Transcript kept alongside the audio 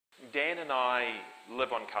Dan and I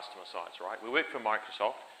live on customer sites, right? We work for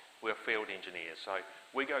Microsoft, we're field engineers, so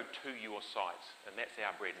we go to your sites, and that's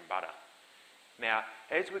our bread and butter. Now,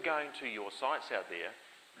 as we're going to your sites out there,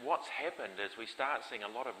 what's happened is we start seeing a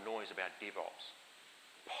lot of noise about DevOps.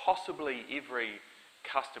 Possibly every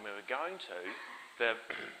customer we're going to, the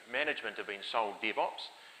management have been sold DevOps,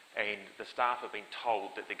 and the staff have been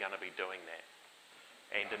told that they're going to be doing that.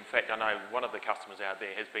 And in fact, I know one of the customers out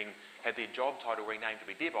there had their job title renamed to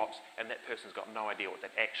be DevOps, and that person's got no idea what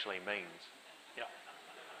that actually means. Yeah.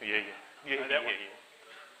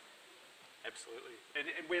 Absolutely.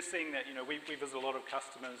 And we're seeing that, we visit a lot of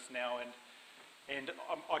customers now, and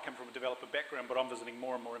I come from a developer background, but I'm visiting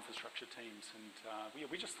more and more infrastructure teams, and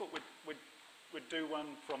we just thought we'd do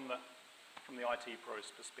one from the IT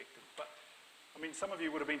pros perspective. But I mean, some of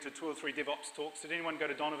you would have been to 2 or 3 DevOps talks. Did anyone go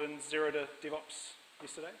to Donovan's Zero to DevOps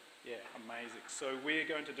yesterday? Yeah, amazing. So we're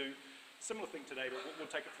going to do a similar thing today, but we'll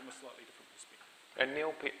take it from a slightly different perspective. And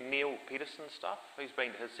Neil Peterson's stuff, who's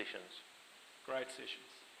been to his sessions? Great sessions.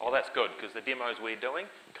 Oh, that's good, because the demos we're doing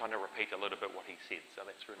kind of repeat a little bit what he said, so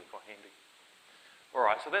that's really quite handy. All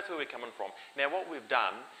right, so that's where we're coming from. Now, what we've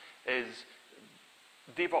done is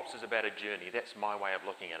DevOps is about a journey. That's my way of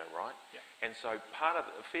looking at it, right? Yeah. And so part of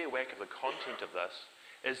a fair whack of the content of this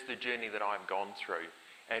is the journey that I've gone through.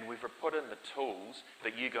 And we've put in the tools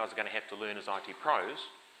that you guys are going to have to learn as IT pros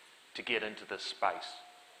to get into this space.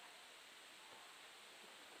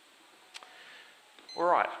 All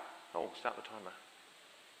right. Oh, start the timer.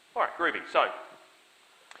 All right, groovy. So,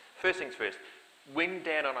 first things first. When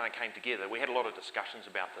Dan and I came together, we had a lot of discussions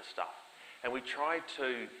about this stuff. And we tried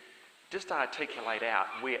to just articulate out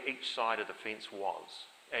where each side of the fence was.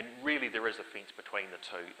 And really there is a fence between the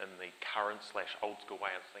two in the current/old school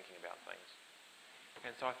way of thinking about things.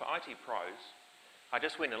 And so for IT pros, I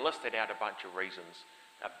just went and listed out a bunch of reasons,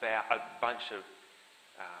 about a bunch of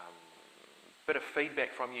bit of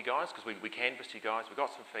feedback from you guys, because we canvassed you guys, we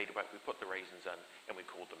got some feedback, we put the reasons in, and we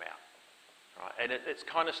called them out. Right? And it's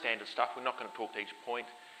kind of standard stuff, we're not going to talk to each point,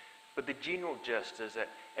 but the general gist is that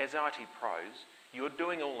as IT pros, you're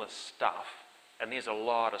doing all this stuff, and there's a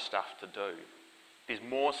lot of stuff to do. There's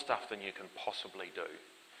more stuff than you can possibly do.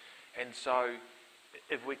 And so,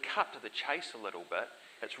 if we cut to the chase a little bit,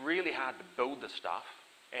 it's really hard to build the stuff,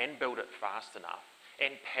 and build it fast enough,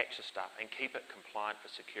 and patch the stuff, and keep it compliant for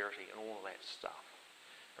security, and all of that stuff.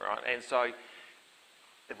 Right? And so,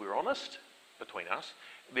 if we're honest between us,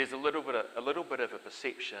 there's a little bit of a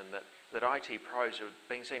perception that IT pros are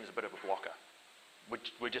being seen as a bit of a blocker.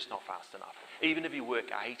 We're just not fast enough. Even if you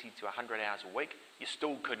work 80 to 100 hours a week, you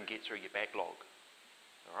still couldn't get through your backlog.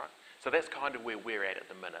 All right? So that's kind of where we're at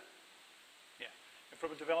the minute. Yeah, and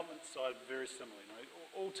from a development side, very similar.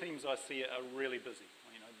 All teams I see are really busy.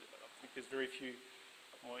 I think there's very few,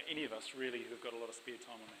 or any of us really, who've got a lot of spare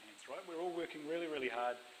time on their hands. Right? We're all working really, really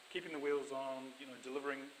hard, keeping the wheels on,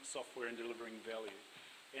 delivering software and delivering value.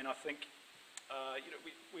 And I think,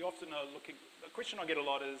 we often are looking. The question I get a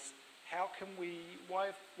lot is,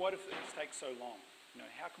 why do things take so long?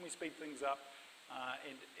 How can we speed things up?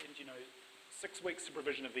 And 6 weeks to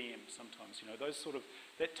provision a VM sometimes.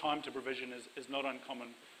 That time to provision is not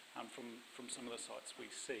uncommon from some of the sites we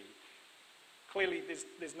see. Clearly,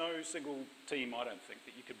 there's no single team, I don't think,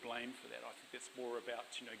 that you could blame for that. I think that's more about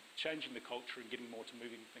changing the culture and getting more to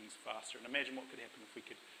moving things faster. And imagine what could happen if we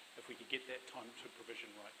could get that time to provision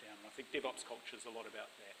right down. And I think DevOps culture is a lot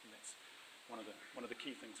about that, and that's one of the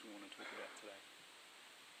key things we want to talk about today.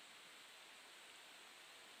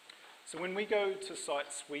 So when we go to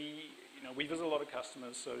sites, we visit a lot of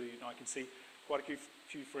customers. So I can see quite a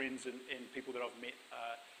few friends and people that I've met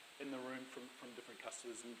in the room from different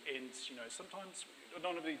customers. And sometimes I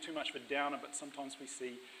don't want to be too much of a downer, but sometimes we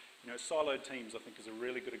see siloed teams. I think is a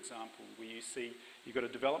really good example where you've got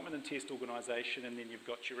a development and test organisation, and then you've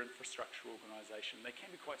got your infrastructure organisation. They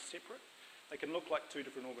can be quite separate. They can look like 2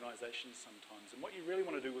 different organisations sometimes. And what you really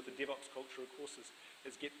want to do with the DevOps culture, of course,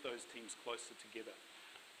 is get those teams closer together.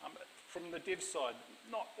 From the dev side,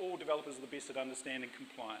 not all developers are the best at understanding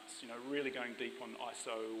compliance, really going deep on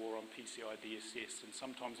ISO or on PCI DSS, and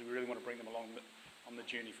sometimes we really want to bring them along on the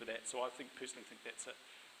journey for that. So I personally think that's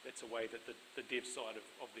a way that the dev side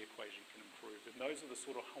of the equation can improve. And those are the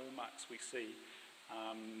sort of hallmarks we see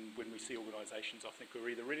when we see organisations. I think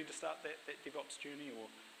we're either ready to start that DevOps journey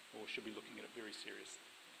or should be looking at it very seriously.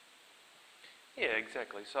 Yeah,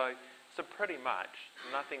 exactly. So pretty much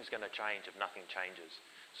nothing's going to change if nothing changes.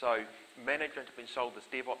 So management have been sold this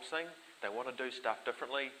DevOps thing, they want to do stuff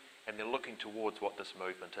differently, and they're looking towards what this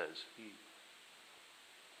movement is.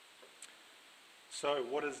 So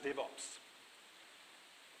what is DevOps?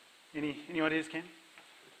 Any ideas, Ken?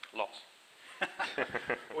 Lots.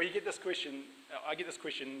 Well, you get this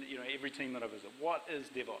question, you know, every team that I visit, what is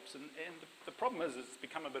DevOps? And the problem is it's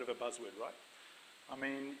become a bit of a buzzword, right? I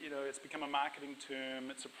mean, you know, it's become a marketing term,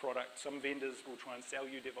 it's a product. Some vendors will try and sell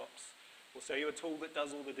you DevOps, or sell you a tool that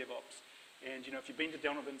does all the DevOps. And, you know, if you've been to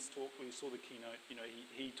Donovan's talk, where you saw the keynote, you know,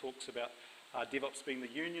 he talks about DevOps being the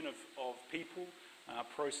union of people,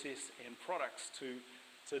 process, and products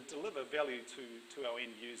to deliver value to our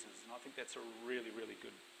end users. And I think that's a really, really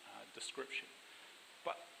good description.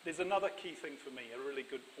 But there's another key thing for me, a really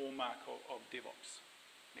good hallmark of DevOps.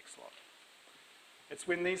 Next slide. It's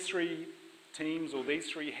when these three teams, or these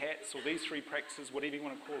three hats, or these three practices, whatever you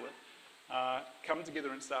want to call it, come together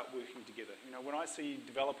and start working together. You know, when I see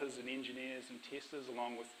developers and engineers and testers,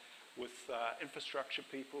 along with infrastructure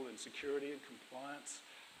people and security and compliance,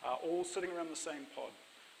 all sitting around the same pod,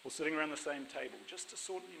 or sitting around the same table, just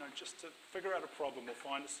to figure out a problem or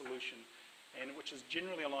find a solution, and which is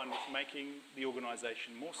generally aligned with making the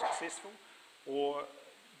organisation more successful or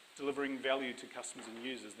delivering value to customers and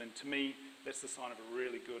users, then to me, that's the sign of a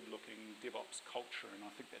really good-looking DevOps culture, and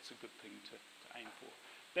I think that's a good thing to aim for.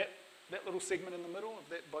 That little segment in the middle of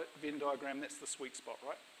that Venn diagram, that's the sweet spot,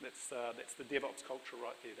 right? That's the DevOps culture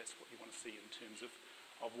right there. That's what you want to see in terms of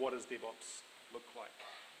what does DevOps look like.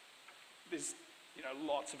 There's, you know,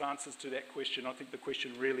 lots of answers to that question. I think the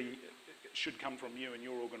question really should come from you and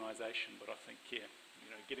your organisation, but I think, yeah, you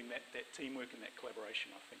know, getting that teamwork and that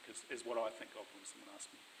collaboration, I think, is what I think of when someone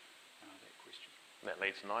asks me that question. That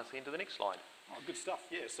leads nicely into the next slide. Oh, good stuff,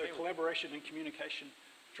 yeah. So collaboration and communication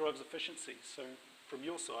drives efficiency. So from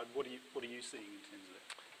your side, what are you seeing in terms of that?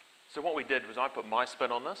 So what we did was I put my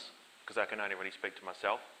spin on this, because I can only really speak to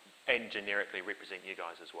myself, and generically represent you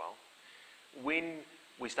guys as well. When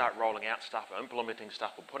we start rolling out stuff, or implementing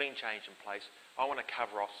stuff, or putting change in place, I want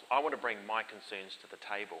to bring my concerns to the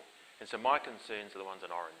table. And so my concerns are the ones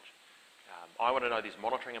in orange. I want to know there's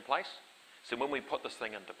monitoring in place. So when we put this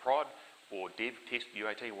thing into prod, or dev, test,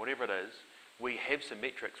 UAT, whatever it is, we have some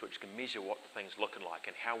metrics which can measure what the thing's looking like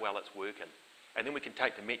and how well it's working. And then we can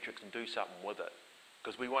take the metrics and do something with it.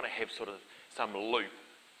 Because we want to have sort of some loop,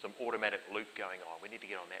 some automatic loop going on. We need to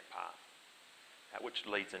get on that path. Which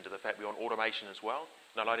leads into the fact we want automation as well.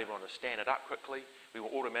 Not only do we want to stand it up quickly, we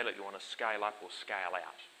will automatically want to scale up or scale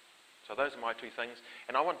out. So those are my two things.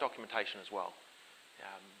 And I want documentation as well.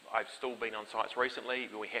 I've still been on sites recently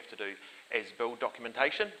where we have to do as-build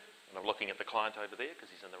documentation. And I'm looking at the client over there because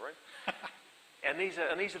he's in the room. And these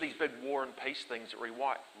are these big war and peace things that we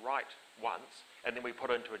write once, and then we put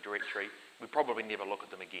into a directory. We probably never look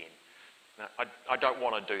at them again. Now, I don't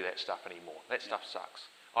want to do that stuff anymore. That stuff sucks.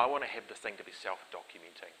 I want to have this thing to be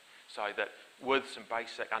self-documenting, so that with some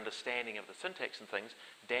basic understanding of the syntax and things,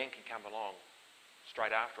 Dan can come along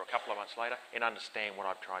straight after, a couple of months later, and understand what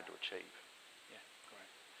I've tried to achieve. Yeah, great.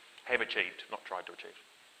 Have achieved, not tried to achieve.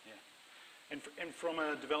 Yeah. And from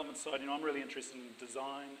a development side, you know, I'm really interested in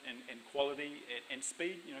design and quality and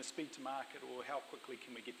speed, you know, speed to market, or how quickly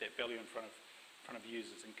can we get that value in front of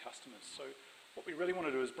users and customers. So what we really want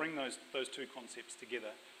to do is bring those two concepts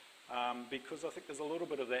together, because I think there's a little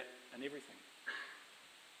bit of that in everything.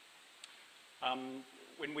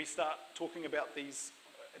 When we start talking about these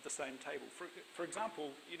at the same table, for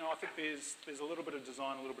example, you know, I think there's a little bit of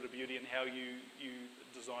design, a little bit of beauty in how you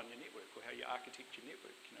design your network, or how you architect your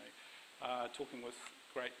network, you know. Talking with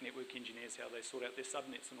great network engineers, how they sort out their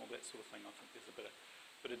subnets and all that sort of thing. I think there's a bit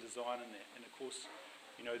of design in that. And of course,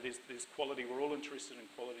 you know, there's quality. We're all interested in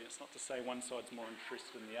quality. It's not to say one side's more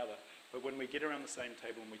interested than the other. But when we get around the same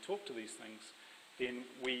table and we talk to these things, then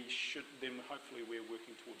hopefully we're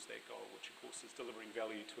working towards that goal, which of course is delivering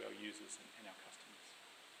value to our users and our customers.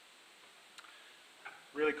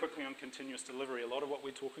 Really quickly on continuous delivery, a lot of what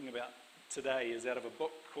we're talking about today is out of a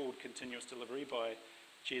book called Continuous Delivery by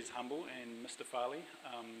Jez Humble and Mr. Farley.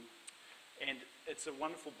 And it's a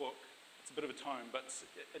wonderful book. It's a bit of a tome, but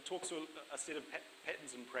it talks to a set of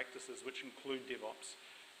patterns and practices which include DevOps.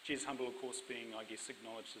 Jez Humble, of course, being, I guess,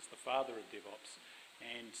 acknowledged as the father of DevOps.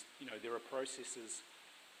 And, you know, there are processes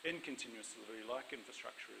in continuous delivery, like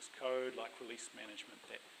infrastructure as code, like release management,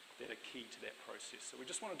 that are key to that process. So we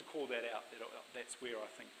just wanted to call that out. That's where I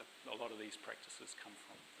think a lot of these practices come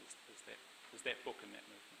from, is that book and that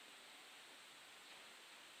movement.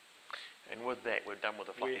 And with that, we're done with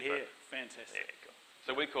the fluffy We're here. bit. Fantastic. Yeah, cool.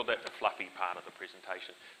 So we call that the fluffy part of the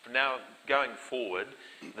presentation. From now, going forward,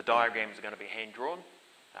 the diagrams are going to be hand-drawn,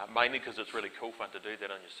 mainly because it's really cool fun to do that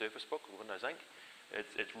on your Surface Book with Windows Ink.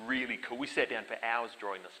 It's really cool. We sat down for hours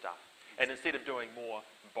drawing this stuff. And instead of doing more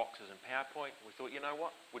boxes in PowerPoint, we thought, you know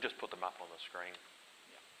what? We'll just put them up on the screen.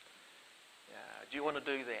 Do you want to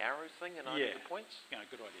do the arrows thing and I do the points? Yeah,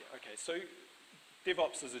 good idea. Okay, so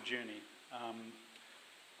DevOps is a journey.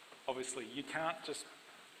 obviously, you can't just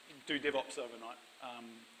do DevOps overnight.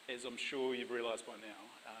 As I'm sure you've realised by now,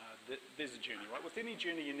 there's a journey, right? With any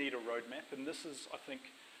journey, you need a roadmap, and this is, I think,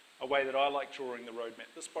 a way that I like drawing the roadmap.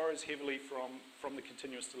 This borrows heavily from the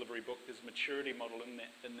continuous delivery book. There's a maturity model in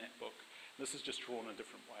that book. This is just drawn a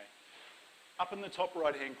different way. Up in the top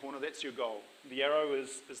right-hand corner, that's your goal. The arrow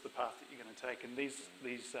is the path that you're going to take, and these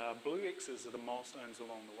blue X's are the milestones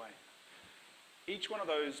along the way. Each one of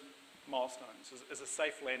those milestones is a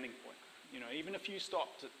safe landing point. You know, even if you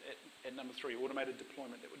stopped at number 3, automated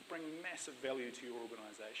deployment, that would bring massive value to your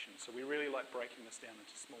organisation. So we really like breaking this down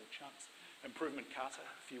into small chunks, improvement kata,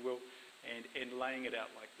 if you will, and laying it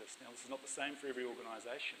out like this. Now, this is not the same for every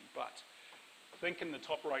organisation, but think in the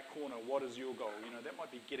top right corner, what is your goal? You know, that might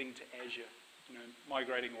be getting to Azure, you know,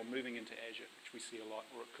 migrating or moving into Azure, which we see a lot,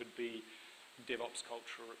 or it could be DevOps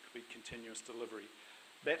culture, or it could be continuous delivery.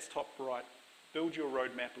 That's top right. Build your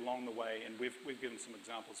roadmap along the way, and we've given some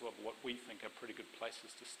examples of what we think are pretty good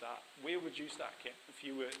places to start. Where would you start, Kat? If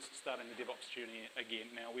you were starting the DevOps journey again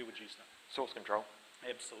now, where would you start? Source control.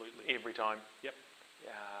 Absolutely. Every time. Yep.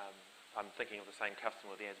 I'm thinking of the same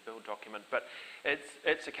customer with the as-build document, but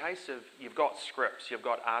it's a case of you've got scripts, you've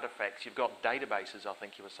got artifacts, you've got databases, I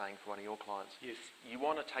think you were saying for one of your clients. Yes. You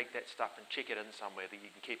want to take that stuff and check it in somewhere that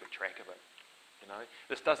you can keep a track of it. You know,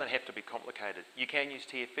 this doesn't have to be complicated. You can use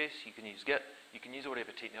TFS, you can use Git, you can use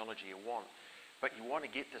whatever technology you want, but you want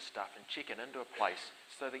to get this stuff and check it into a place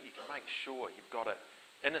so that you can make sure you've got it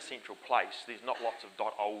in a central place. There's not lots of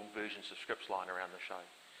old versions of scripts lying around the show,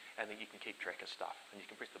 and that you can keep track of stuff, and you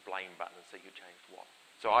can press the blame button and see who changed what.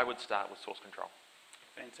 So I would start with source control.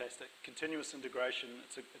 Fantastic. Continuous integration,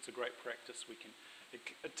 it's a great practice.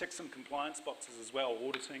 It ticks some compliance boxes as well.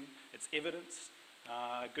 Auditing, it's evidence.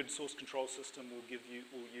 A good source control system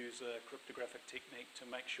will use a cryptographic technique to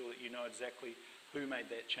make sure that you know exactly who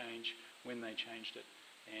made that change, when they changed it,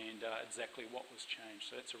 and exactly what was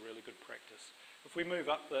changed. So that's a really good practice. If we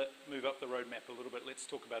move up the roadmap a little bit, let's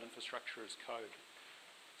talk about infrastructure as code.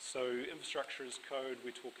 So infrastructure as code,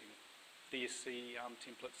 we're talking DSC,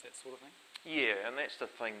 templates, that sort of thing? Yeah, and that's the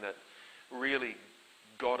thing that really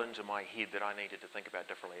got into my head that I needed to think about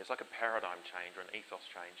differently. It's like a paradigm change or an ethos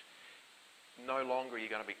change. No longer are you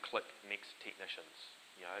going to be click next technicians.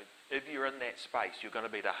 You know, if you're in that space, you're going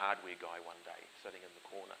to be the hardware guy one day sitting in the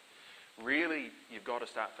corner. Really, you've got to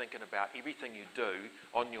start thinking about everything you do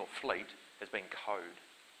on your fleet as being code.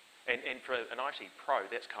 And for an IT pro,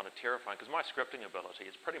 that's kind of terrifying because my scripting ability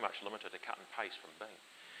is pretty much limited to cut and paste from Bing.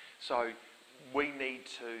 So we need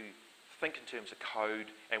to think in terms of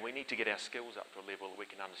code, and we need to get our skills up to a level that we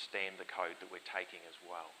can understand the code that we're taking as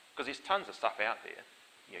well. Because there's tons of stuff out there.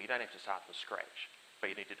 You know, you don't have to start from scratch,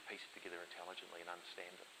 but you need to piece it together intelligently and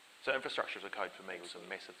understand it. So infrastructure as a code for me was a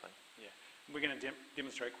massive thing. Yeah, we're going to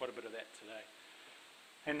demonstrate quite a bit of that today.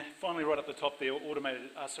 And finally, right at the top there,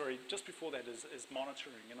 just before that is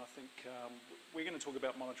monitoring. And I think we're going to talk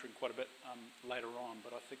about monitoring quite a bit later on,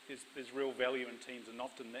 but I think there's real value in teams, and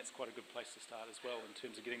often that's quite a good place to start as well in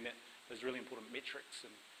terms of getting those really important metrics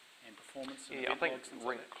and performance. And yeah, I think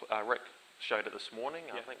Rick showed it this morning,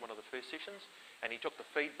 yeah. I think one of the first sessions, and he took the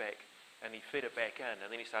feedback and he fed it back in,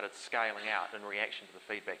 and then he started scaling out in reaction to the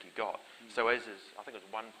feedback he got. So I think it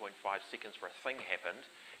was 1.5 seconds for a thing happened,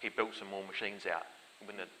 he built some more machines out.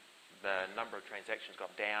 When the number of transactions got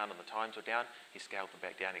down and the times were down, he scaled them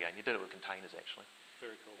back down again. He did it with containers, actually.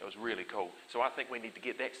 Very cool. It was really cool. So I think we need to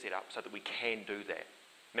get that set up so that we can do that.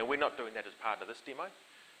 Now, we're not doing that as part of this demo,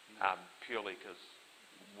 purely because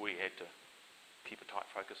we had to keep a tight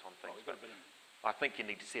focus on things. But I think you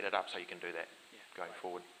need to set it up so you can do that going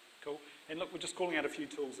forward. Cool. And look, we're just calling out a few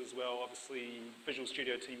tools as well. Obviously, Visual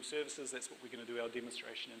Studio Team Services, that's what we're going to do our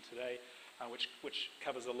demonstration in today, which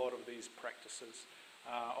covers a lot of these practices.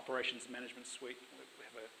 Operations Management Suite, we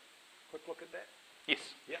have a quick look at that? Yes.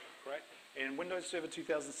 Yeah, great. And Windows Server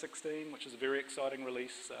 2016, which is a very exciting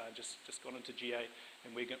release, just gone into GA,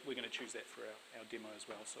 and we're going to choose that for our demo as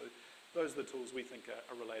well. So those are the tools we think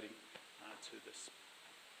are relating to this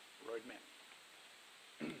roadmap.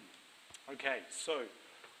 Okay, so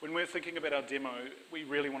when we're thinking about our demo, we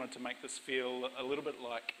really wanted to make this feel a little bit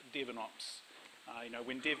like Dev and Ops. You know,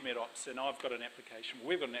 when Dev met Ops, and we've got an application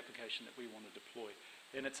that we want to deploy.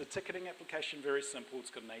 And it's a ticketing application, very simple, it's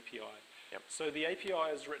got an API. Yep. So the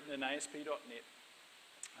API is written in ASP.NET.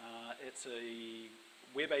 It's a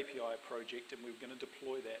web API project, and we're going to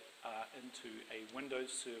deploy that into a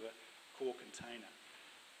Windows Server core container.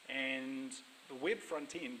 And the web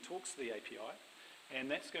front end talks to the API,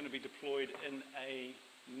 and that's going to be deployed in a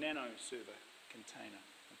Nano Server container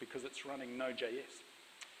because it's running Node.js.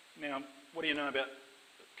 Now, what do you know about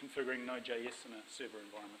configuring Node.js in a server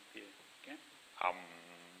environment here? Okay?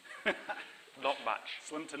 Not much.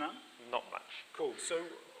 Slim to none? Not much. Cool. So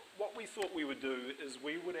what we thought we would do is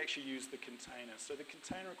we would actually use the container. So the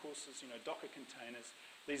container, of course, is Docker containers.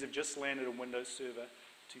 These have just landed on Windows Server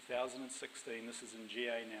 2016. This is in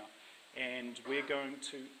GA now. And we're going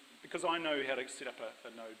to, because I know how to set up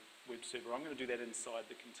a Node web server, I'm going to do that inside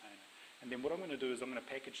the container. And then what I'm going to do is I'm going to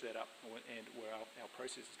package that up, and where our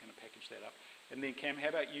process is going to package that up. And then Cam,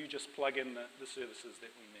 how about you just plug in the services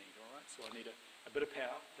that we need, all right? So I need a bit of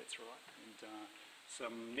power, that's right, and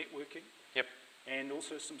some networking. Yep. And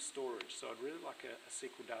also some storage. So I'd really like a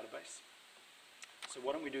SQL database. So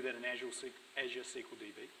why don't we do that in Azure SQL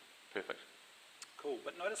DB? Perfect. Cool.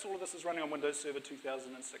 But notice all of this is running on Windows Server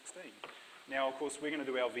 2016. Now, of course, we're going to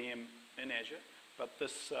do our VM in Azure, but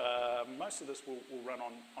this, most of this will run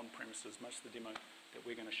on premises. Most of the demo that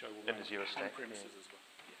we're going to show will run on premises as well.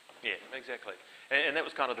 Yeah, exactly. And that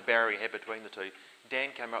was kind of the barrier we had between the two. Dan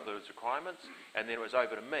came up with those requirements, and then it was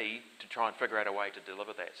over to me to try and figure out a way to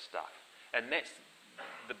deliver that stuff. And that's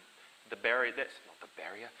the barrier, that's not the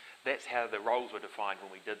barrier, that's how the roles were defined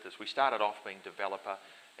when we did this. We started off being developer,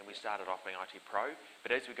 and we started off being IT pro,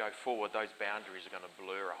 but as we go forward, those boundaries are going to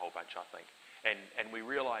blur a whole bunch, I think. And we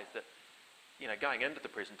realised that, you know, going into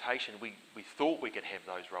the presentation, we thought we could have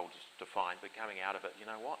those roles defined, but coming out of it, you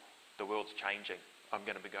know what? The world's changing. I'm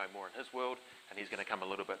going to be going more in his world, and he's going to come a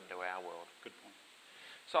little bit into our world. Good point.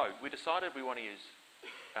 So we decided we want to use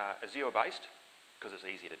Azure-based, because it's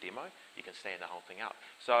easy to demo. You can stand the whole thing up.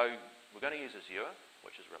 So we're going to use Azure,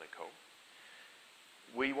 which is really cool.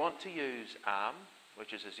 We want to use ARM,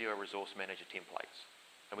 which is Azure Resource Manager templates.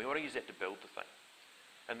 And we want to use that to build the thing.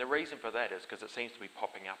 And the reason for that is because it seems to be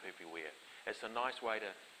popping up everywhere. It's a nice way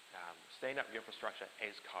to stand up your infrastructure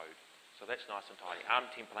as code. So that's nice and tidy.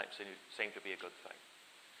 ARM templates seem to be a good thing.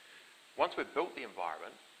 Once we've built the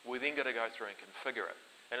environment, we then got to go through and configure it.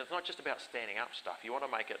 And it's not just about standing up stuff. You want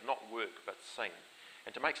to make it not work, but sing.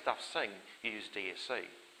 And to make stuff sing, you use DSC.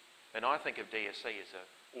 And I think of DSC as an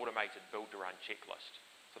automated build-to-run checklist.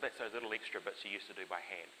 So that's those little extra bits you used to do by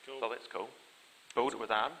hand. Cool. So that's cool. Build it with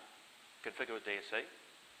ARM, configure with DSC.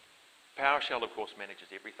 PowerShell, of course, manages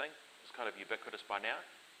everything. It's kind of ubiquitous by now.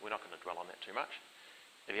 We're not going to dwell on that too much.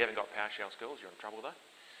 If you haven't got PowerShell skills, you're in trouble though.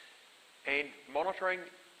 And monitoring,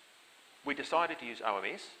 we decided to use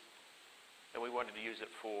OMS, and we wanted to use it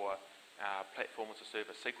for platform as a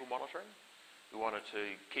service SQL monitoring. We wanted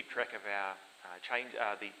to keep track of our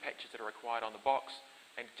the patches that are required on the box,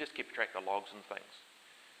 and just keep track of the logs and things.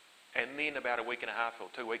 And then about a week and a half or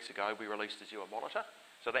 2 weeks ago, we released Azure Monitor,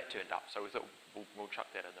 so that turned up. So we thought we'll chuck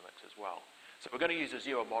that in the mix as well. So we're going to use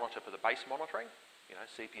Azure Monitor for the base monitoring, you know,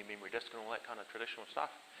 CPU, memory disk, and all that kind of traditional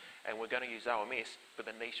stuff. And we're going to use OMS for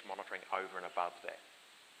the niche monitoring over and above that.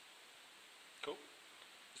 Cool.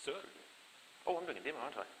 Let's do it. Oh, I'm doing a demo,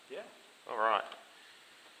 aren't I? Yeah. All right.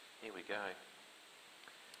 Here we go.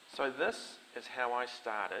 So this is how I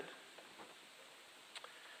started.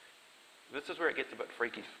 This is where it gets a bit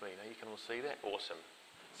freaky for me. Now you can all see that? Awesome.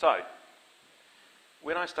 So,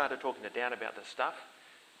 when I started talking to Dan about this stuff,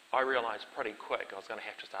 I realised pretty quick I was going to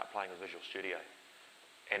have to start playing with Visual Studio.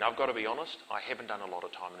 And I've got to be honest, I haven't done a lot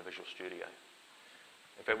of time in Visual Studio.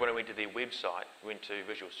 In fact, when I went to their website, went to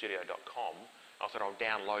visualstudio.com, I thought I'll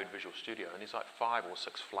download Visual Studio, and there's like 5 or 6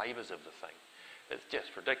 flavours of the thing. It's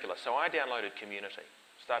just ridiculous. So I downloaded Community,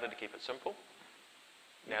 started to keep it simple.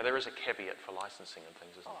 Now, there is a caveat for licensing and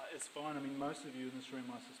things, isn't there? It's fine. I mean, most of you in this room,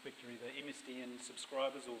 I suspect, are either MSDN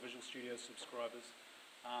subscribers or Visual Studio subscribers.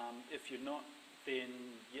 If you're not,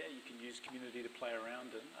 then, yeah, you can use Community to play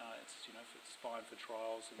around in. It's fine for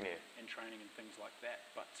trials and training and things like that.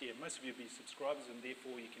 But, yeah, most of you will be subscribers, and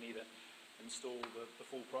therefore you can either install the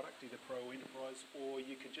full product, either Pro or Enterprise, or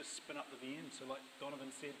you could just spin up the VM. So like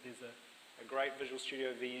Donovan said, there's a great Visual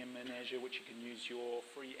Studio VM in Azure, which you can use your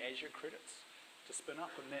free Azure credits to spin up,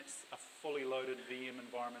 and that's a fully loaded VM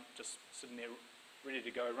environment just sitting there ready to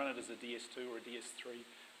go. Run it as a DS2 or a DS3,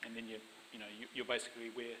 and then you're basically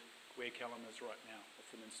where Callum is right now with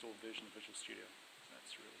an installed version of Visual Studio. So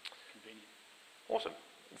that's really convenient. Awesome.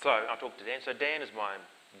 So I talked to Dan. So Dan is my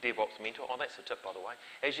DevOps mentor. Oh, that's the tip, by the way.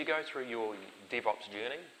 As you go through your DevOps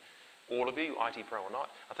journey, all of you, IT pro or not,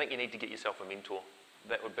 I think you need to get yourself a mentor.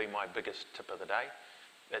 That would be my biggest tip of the day.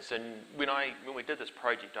 When we did this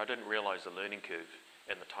project, I didn't realise the learning curve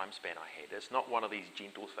and the time span I had. It's not one of these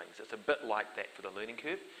gentle things. It's a bit like that for the learning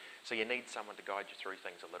curve. So you need someone to guide you through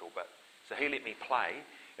things a little bit. So he let me play,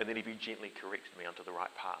 and then he gently corrected me onto the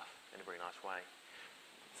right path in a very nice way.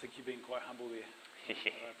 I think you've been quite humble there.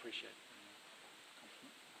 I appreciate it.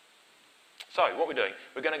 So what we're doing,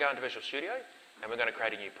 we're going to go into Visual Studio, and we're going to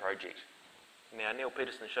create a new project. Now, Neil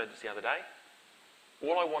Peterson showed this the other day.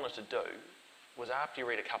 All I wanted to do was after you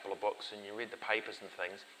read a couple of books and you read the papers and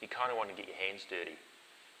things, you kind of want to get your hands dirty.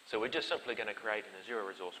 So we're just simply going to create an Azure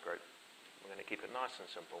resource group. We're going to keep it nice and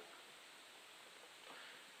simple.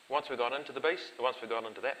 Once we've got into the beast, once we've got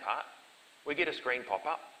into that part, we get a screen pop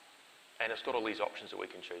up and it's got all these options that we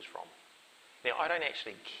can choose from. Now, I don't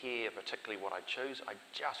actually care particularly what I choose, I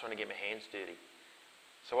just want to get my hands dirty.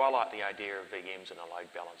 So I like the idea of VMs and a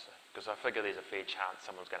load balancer, because I figure there's a fair chance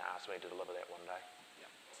someone's going to ask me to deliver that one day.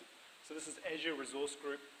 Yeah. So this is Azure Resource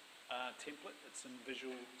Group template. It's in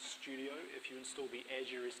Visual Studio if you install the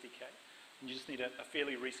Azure SDK. And you just need a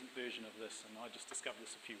fairly recent version of this, and I just discovered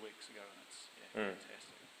this a few weeks ago, and it's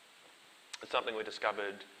fantastic. It's something we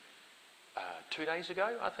discovered 2 days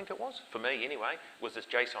ago, I think it was, for me anyway, was this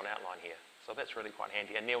JSON outline here. So that's really quite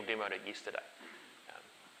handy, and Neil demoed it yesterday.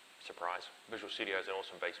 Surprise. Visual Studio is an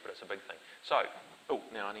awesome beast, but it's a big thing. So,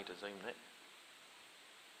 now I need to zoom that.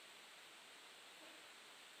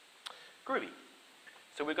 Groovy.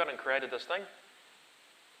 So we've got and created this thing.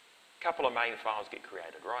 A couple of main files get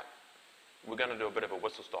created, right? We're going to do a bit of a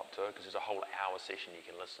whistle-stop tour because there's a whole hour session you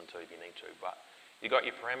can listen to if you need to, but you've got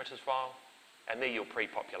your parameters file, and they're your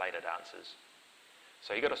pre-populated answers.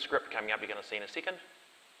 So you've got a script coming up you're going to see in a second,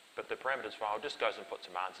 but the parameters file just goes and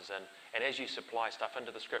puts some answers in, and as you supply stuff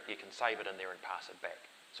into the script, you can save it in there and pass it back.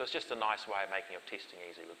 So it's just a nice way of making your testing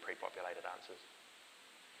easy with pre-populated answers.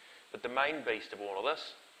 But the main beast of all of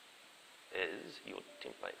this is your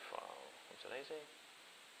template file. Is it easy?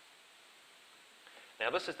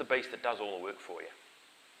 Now this is the beast that does all the work for you.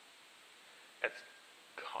 It's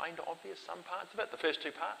kind of obvious, some parts of it. The first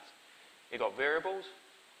two parts, you've got variables.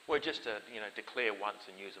 We're just to declare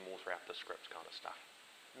once and use them all throughout the script kind of stuff.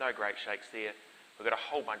 No great shakes there. We've got a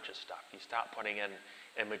whole bunch of stuff. You start putting in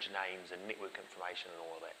image names and network information and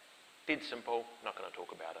all of that. Dead simple, not going to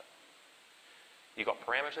talk about it. You've got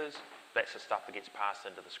parameters, that's the stuff that gets passed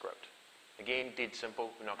into the script. Again, dead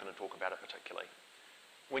simple, we're not going to talk about it particularly.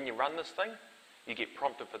 When you run this thing, you get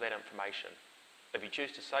prompted for that information. If you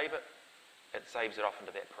choose to save it, it saves it off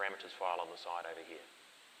into that parameters file on the side over here.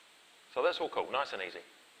 So that's all cool, nice and easy.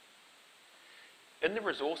 In the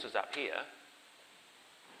resources up here,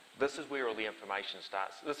 this is where all the information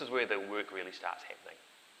starts. This is where the work really starts happening.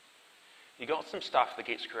 You've got some stuff that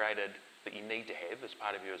gets created that you need to have as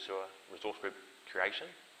part of your Azure resource group creation,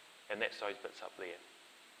 and that's those bits up there.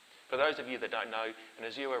 For those of you that don't know, an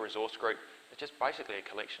Azure resource group is just basically a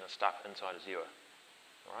collection of stuff inside Azure.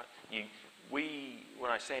 All right?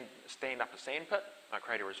 When I stand up a sandpit, I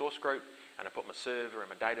create a resource group, and I put my server and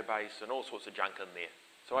my database and all sorts of junk in there.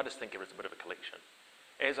 So I just think of it as a bit of a collection.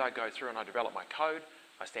 As I go through and I develop my code,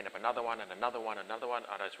 I stand up another one and another one and another one,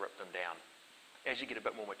 I just rip them down. As you get a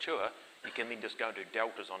bit more mature, you can then just go and do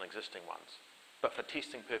deltas on existing ones. But for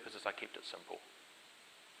testing purposes, I kept it simple.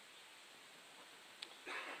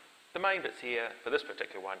 The main bits here, for this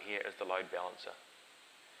particular one here, is the load balancer.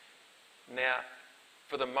 Now,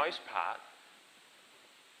 for the most part,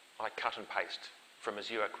 I cut and paste from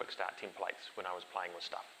Azure Quick Start templates when I was playing with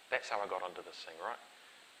stuff. That's how I got onto this thing, right?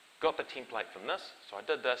 Got the template from this, so I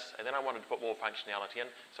did this, and then I wanted to put more functionality in,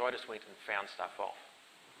 so I just went and found stuff off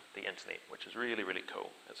the internet, which is really, really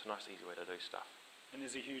cool. It's a nice, easy way to do stuff. And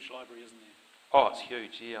there's a huge library, isn't there? Oh, it's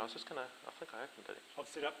huge, yeah. I think I opened it. I've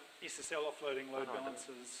set up SSL offloading, load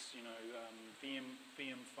balancers,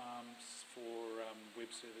 VM farms for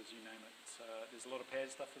web servers, you name it. There's a lot of pad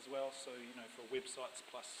stuff as well, so, for websites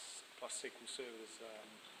plus SQL servers,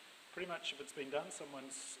 pretty much if it's been done,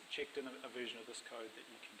 someone's checked in a version of this code that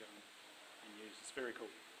you can go and use. It's very cool.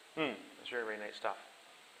 It's very, very neat stuff.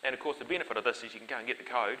 And of course the benefit of this is you can go and get the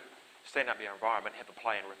code, stand up your environment, have a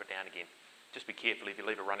play and rip it down again. Just be careful if you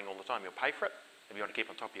leave it running all the time, you'll pay for it. If you want to keep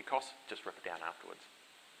on top of your costs, just rip it down afterwards.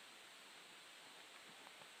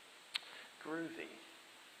 Groovy.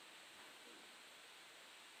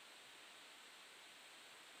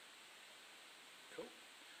 Cool.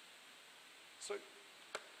 So,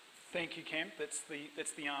 thank you, Cam. That's the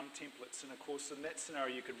ARM templates, and of course, in that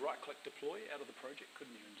scenario, you could right-click deploy out of the project,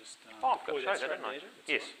 couldn't you, and just deploy that straight into Azure?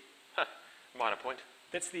 Yes. Minor point.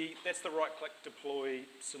 That's the right-click deploy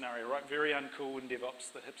scenario, right? Very uncool in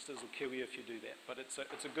DevOps. The hipsters will kill you if you do that, but it's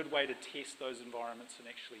a good way to test those environments and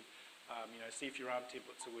actually, see if your ARM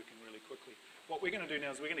templates are working really quickly. What we're going to do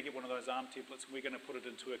now is we're going to get one of those ARM templates and we're going to put it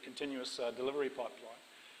into a continuous delivery pipeline,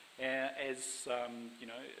 as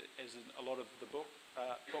in a lot of the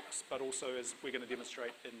books, but also as we're going to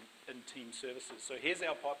demonstrate in team services. So here's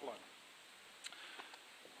our pipeline.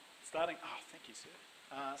 Starting. Oh, thank you, sir.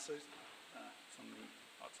 It's on the.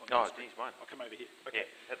 Oh, geez, mine. I'll come over here. Okay. Yeah,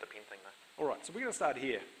 hit the pen thing though. All right, so we're going to start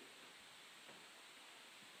here.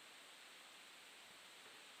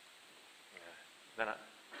 Then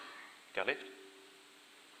go left.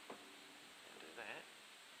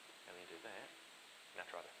 that. Now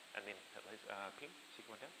try that. And then hit these. Pin,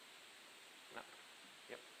 second one down. No.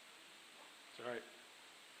 Yep. Sorry.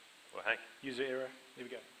 Well, hey. User error. There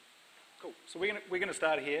we go. Cool. So we're gonna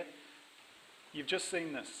start here. You've just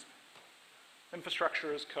seen this.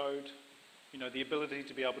 Infrastructure as code. You know, the ability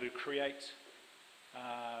to be able to create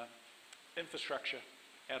infrastructure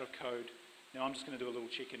out of code. Now I'm just going to do a little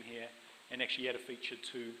check in here and actually add a feature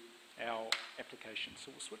to our application.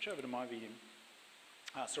 So we'll switch over to my VM,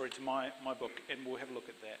 to my book, and we'll have a look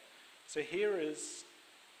at that. So here is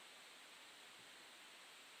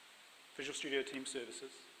Visual Studio Team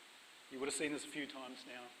Services. You would have seen this a few times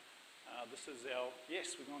now. This is our,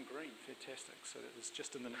 yes, we've gone green, fantastic. So that was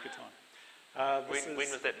just in the nick of time. When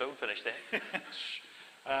was that build finished there?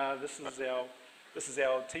 This is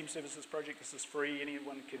our Team Services project. This is free.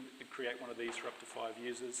 Anyone can create one of these for up to 5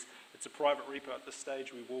 users. It's a private repo at this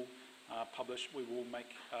stage. We will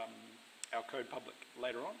make our code public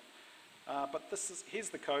later on. But here's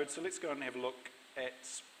the code. So let's go and have a look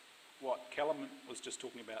at what Callum was just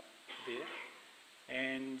talking about there.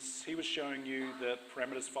 And he was showing you the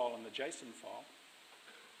parameters file and the JSON file.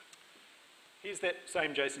 Here's that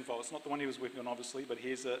same JSON file. It's not the one he was working on, obviously, but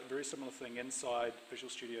here's a very similar thing inside Visual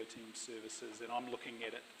Studio Team Services, and I'm looking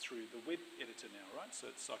at it through the web editor now, right?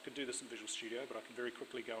 So I could do this in Visual Studio, but I can very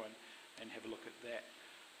quickly go in and have a look at that.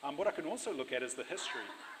 What I can also look at is the history.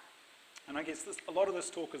 And I guess a lot of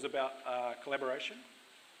this talk is about collaboration.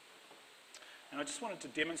 And I just wanted to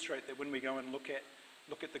demonstrate that when we go and look at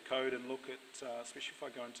the code and look at, especially if I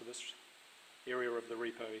go into this area of the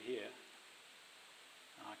repo here,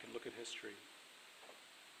 I can look at history.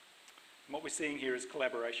 And what we're seeing here is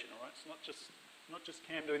collaboration, all right? It's not just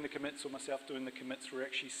Cam doing the commits or myself doing the commits. We're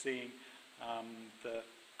actually seeing the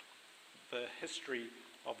history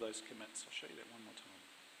of those commits. I'll show you that one more time.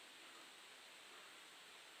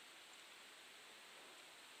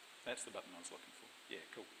 That's the button I was looking for. Yeah,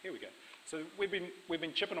 cool. Here we go. So we've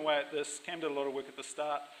been chipping away at this. Cam did a lot of work at the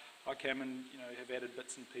start. I came and have added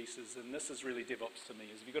bits and pieces, and this is really DevOps to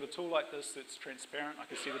me. Is if you've got a tool like this that's transparent, I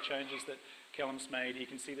can see the changes that Callum's made. He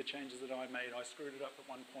can see the changes that I made. I screwed it up at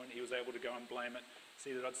one point. He was able to go and blame it,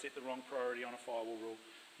 see that I'd set the wrong priority on a firewall rule,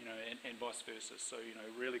 and vice versa. So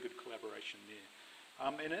really good collaboration there.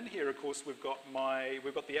 And in here, of course, we've got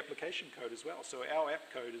the application code as well. So our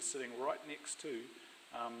app code is sitting right next to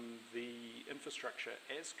the infrastructure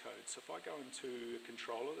as code. So if I go into a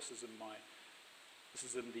controller, this is in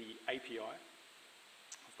the API.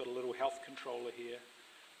 I've got a little health controller here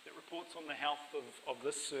that reports on the health of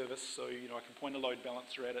this service. So I can point a load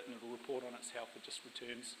balancer at it and it'll report on its health. It just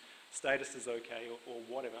returns status is okay or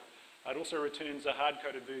whatever. It also returns a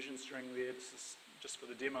hard-coded version string there. This is just for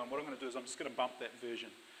the demo. And what I'm going to do is I'm just going to bump that version.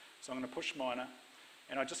 So I'm going to push minor,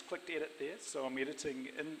 and I just clicked edit there. So I'm editing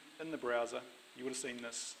in the browser. You would have seen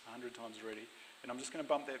this 100 times already. And I'm just going to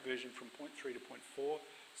bump that version from 0.3 to 0.4.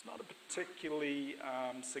 It's not a particularly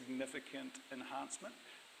significant enhancement,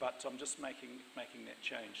 but I'm just making that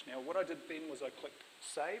change. Now, what I did then was I clicked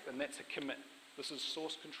save, and that's a commit. This is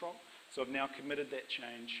source control. So I've now committed that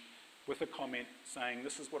change with a comment saying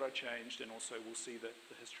this is what I changed, and also we'll see the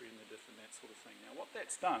history and the diff and that sort of thing. Now, what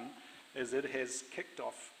that's done is it has kicked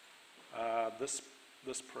off this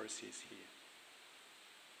process here.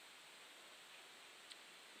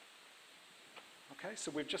 Okay,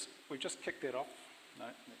 so we've just kicked that off. No,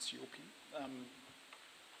 that's your pin.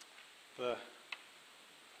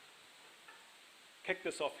 Kick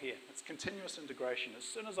this off here. It's continuous integration. As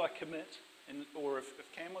soon as I commit, or if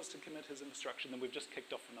Cam was to commit his infrastructure, then we've just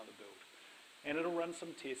kicked off another build. And it'll run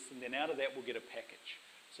some tests, and then out of that we'll get a package.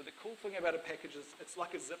 So the cool thing about a package is it's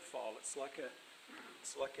like a zip file. It's like a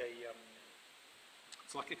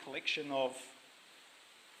collection of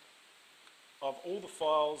all the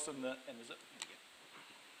files and the zip.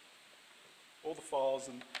 All the files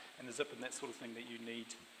and the zip and that sort of thing that you need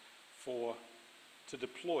to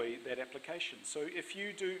deploy that application. So if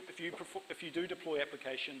you do deploy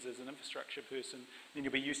applications as an infrastructure person, then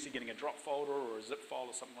you'll be used to getting a drop folder or a zip file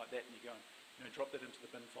or something like that, and you go and drop that into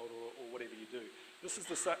the bin folder or whatever you do. This is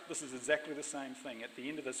exactly the same thing. At the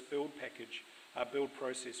end of this build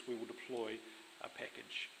process, we will deploy a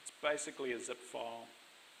package. It's basically a zip file.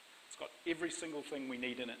 It's got every single thing we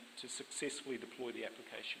need in it to successfully deploy the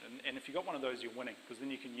application. And if you've got one of those, you're winning, because then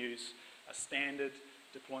you can use a standard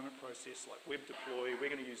deployment process like web deploy. We're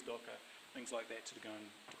going to use Docker, things like that, to go and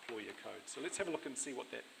deploy your code. So let's have a look and see what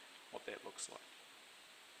that looks like.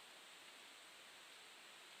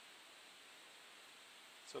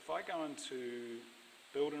 So if I go into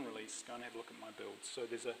build and release, go and have a look at my build. So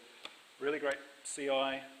there's a really great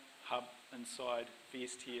CI hub inside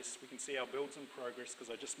VSTS. We can see our builds in progress because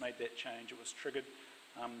I just made that change. It was triggered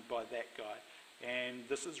by that guy. And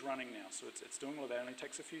this is running now, so it's doing all of that. It only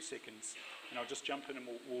takes a few seconds. And I'll just jump in and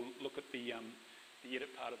we'll look at the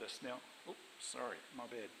edit part of this. Now, oops, sorry, my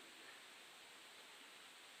bad.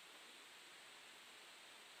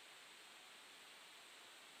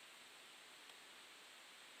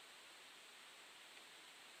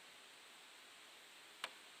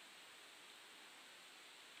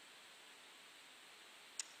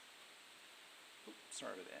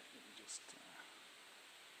 Sorry about that. Let me just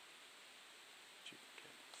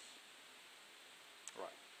duplicate this.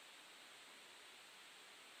 Right.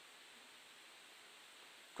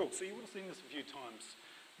 Cool. So you would have seen this a few times.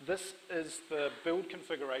 This is the build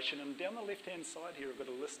configuration, and down the left-hand side here, I've got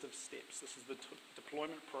a list of steps. This is the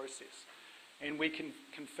deployment process, and we can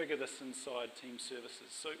configure this inside team services.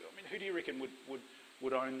 So, I mean, who do you reckon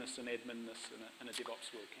would own this and admin this in a DevOps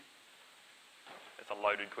world, Cam? It's a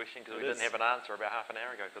loaded question because we didn't have an answer about half an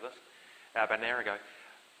hour ago for this. About an hour ago.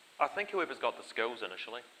 I think whoever's got the skills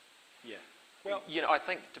initially. Yeah. Well, you know, I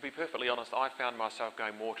think, to be perfectly honest, I found myself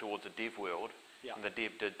going more towards the dev world than the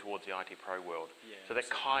dev did towards the IT pro world. Yeah, so that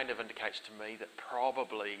kind of indicates to me that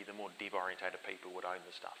probably the more dev-orientated people would own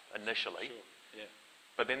the stuff initially. Sure. Yeah.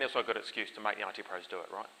 But then there's also a good excuse to make the IT pros do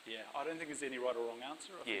it, right? Yeah. I don't think there's any right or wrong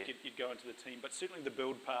answer. I think you'd go into the team, but certainly the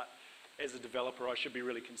build part. As a developer, I should be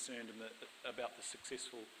really concerned about the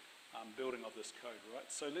successful building of this code, right?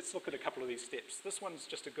 So let's look at a couple of these steps. This one's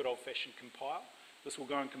just a good old-fashioned compile. This will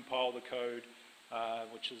go and compile the code,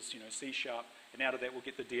 which is, C#, and out of that we'll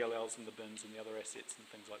get the DLLs and the bins and the other assets and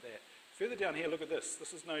things like that. Further down here, look at this.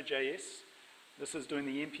 This is Node.js. This is doing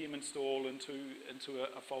the npm install into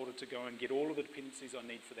a folder to go and get all of the dependencies I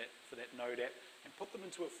need for that Node app and put them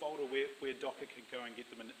into a folder where Docker can go and get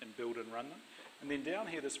them and build and run them. And then down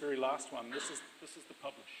here, this very last one, this is the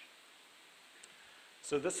publish.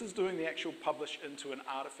 So this is doing the actual publish into an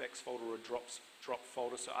artifacts folder or a drop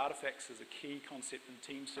folder. So artifacts is a key concept in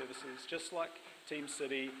team services, just like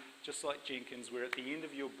TeamCity, just like Jenkins, where at the end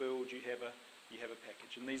of your build you have a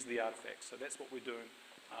package, and these are the artifacts. So that's what we're doing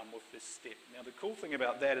with this step. Now the cool thing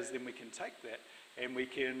about that is then we can take that and we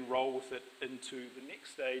can roll with it into the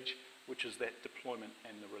next stage, which is that deployment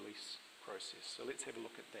and the release process. So let's have a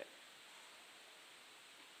look at that.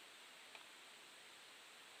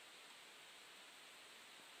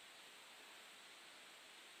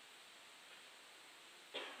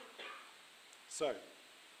 So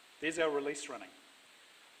there's our release running.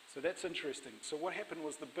 So that's interesting. So what happened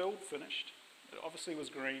was the build finished. It obviously was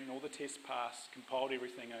green, all the tests passed, compiled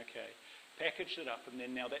everything okay, packaged it up, and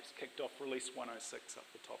then now that's kicked off release 106 up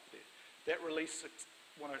the top there. That release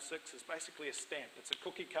 106 is basically a stamp. It's a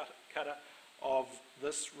cookie cutter of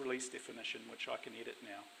this release definition, which I can edit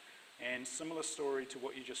now. And similar story to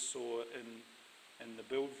what you just saw in the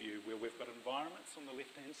build view, where we've got environments on the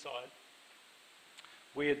left-hand side.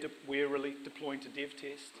 We're really deploying to dev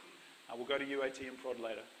test. We'll go to UAT and prod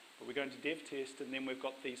later. But we're going to dev test, and then we've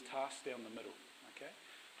got these tasks down the middle. Okay?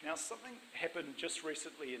 Now, something happened just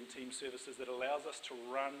recently in team services that allows us to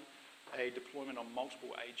run a deployment on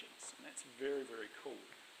multiple agents, and that's very, very cool,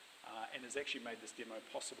 and has actually made this demo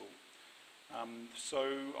possible. So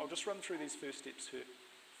I'll just run through these first steps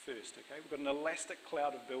first. Okay? We've got an elastic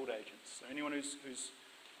cloud of build agents. So anyone who's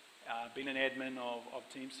been an admin of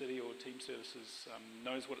TeamCity or team services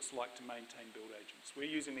knows what it's like to maintain build agents.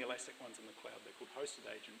 We're using the elastic ones in the cloud. They're called hosted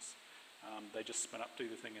agents. They just spin up, do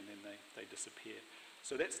the thing, and then they disappear.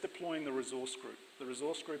 So that's deploying the resource group. The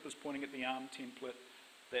resource group is pointing at the ARM template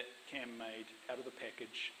that Cam made out of the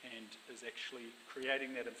package and is actually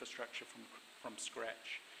creating that infrastructure from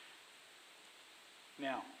scratch.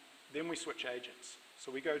 Now, then we switch agents.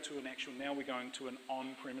 So we go to now we're going to an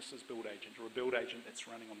on-premises build agent, or a build agent that's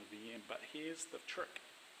running on the VM. But here's the trick.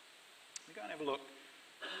 We go and have a look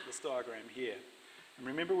at this diagram here. And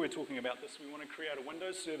remember, we're talking about this. We want to create a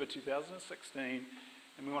Windows Server 2016,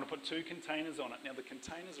 and we want to put 2 containers on it. Now, the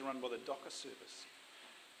containers are run by the Docker service.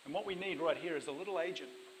 And what we need right here is a little agent,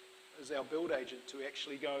 is our build agent, to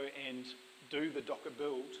actually go and do the Docker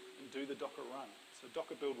build and do the Docker run. So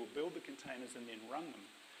Docker build will build the containers and then run them.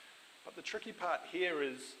 But the tricky part here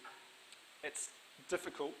is it's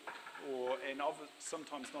difficult and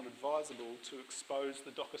sometimes not advisable to expose the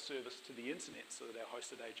Docker service to the internet so that our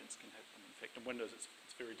hosted agents can have them. In fact, in Windows it's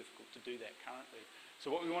very difficult to do that currently. So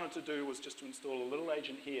what we wanted to do was just to install a little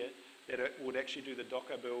agent here that it would actually do the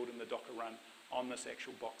Docker build and the Docker run on this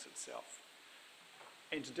actual box itself.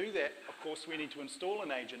 And to do that, of course, we need to install an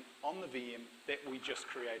agent on the VM that we just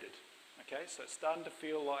created. Okay, so it's starting to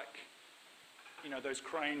feel like those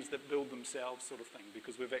cranes that build themselves sort of thing,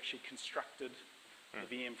 because we've actually constructed the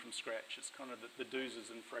VM from scratch. It's kind of the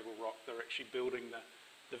doozers in Fraggle Rock. They're actually building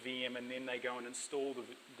the the VM, and then they go and install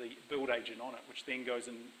the build agent on it, which then goes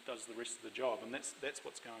and does the rest of the job, and that's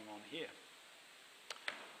what's going on here.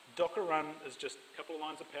 Docker run is just a couple of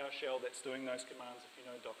lines of PowerShell that's doing those commands, if you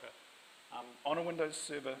know Docker, on a Windows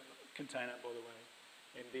Server container, by the way,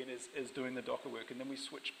 and then is doing the Docker work, and then we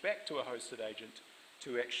switch back to a hosted agent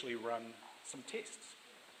to actually run some tests.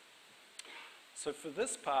 So for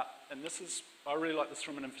this part, and I really like this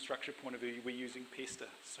from an infrastructure point of view, we're using Pester.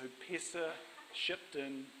 So Pester shipped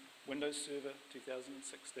in Windows Server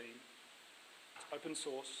 2016. It's open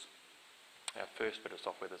source. Our first bit of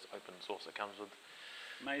software that's open source that comes with,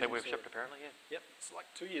 Amazing that we've software. shipped apparently, yeah. Yep, it's like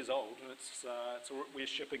 2 years old, and we're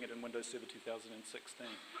shipping it in Windows Server 2016.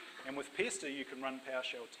 And with Pester, you can run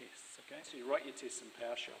PowerShell tests, okay? So you write your tests in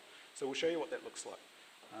PowerShell. So we'll show you what that looks like.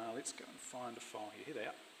 Let's go and find a file here. Here they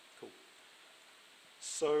are. Cool.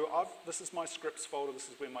 So this is my scripts folder. This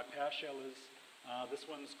is where my PowerShell is. This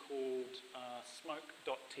one's called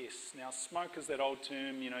smoke.tests. Now, smoke is that old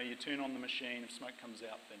term, you turn on the machine, if smoke comes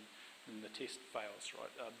out, then the test fails,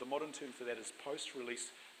 right? The modern term for that is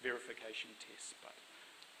post-release verification tests, but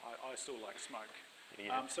I still like smoke.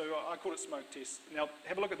 Yeah. So I call it smoke tests. Now,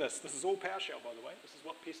 have a look at this. This is all PowerShell, by the way. This is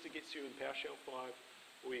what Pester gets you in PowerShell 5,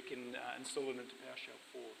 or you can install it into PowerShell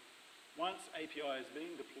 4. Once API is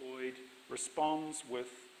being deployed, responds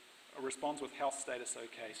with health status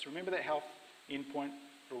OK. So remember that health endpoint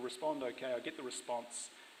will respond OK. I get the response.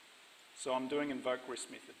 So I'm doing invoke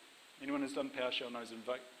REST method. Anyone who's done PowerShell knows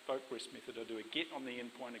invoke REST method. I do a get on the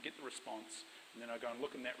endpoint, I get the response, and then I go and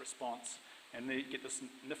look in that response, and then you get this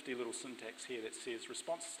nifty little syntax here that says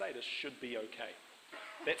response status should be OK.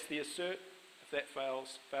 That's the assert. If that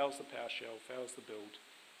fails the PowerShell, fails the build,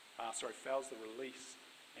 fails the release,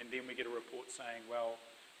 and then we get a report saying, well,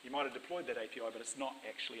 you might have deployed that API, but it's not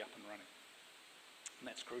actually up and running. And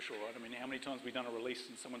that's crucial, right? I mean, how many times have we done a release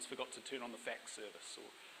and someone's forgot to turn on the fax service,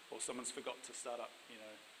 or someone's forgot to start up,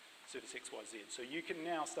 service XYZ. So you can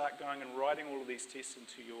now start going and writing all of these tests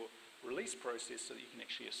into your release process so that you can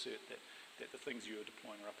actually assert that the things you're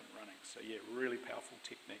deploying are up and running. So yeah, really powerful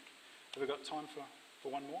technique. Have we got time for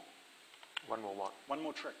one more? One more what? One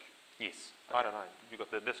more trick. Yes. Okay. I don't know. You've got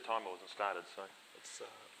this timer wasn't started, so. It's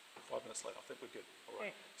 5 minutes late. I think we're good. All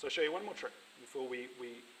right. So I'll show you one more trick before we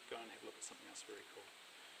go and have a look at something else very cool.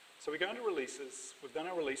 So we go into releases. We've done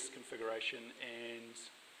our release configuration, and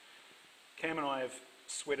Cam and I have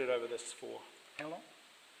sweated over this for how long?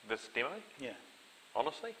 This demo? Yeah.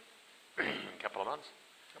 Honestly? A couple of months.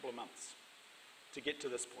 A couple of months to get to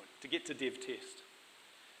this point, to get to dev test.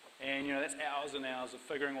 And that's hours and hours of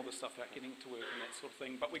figuring all this stuff out, getting it to work and that sort of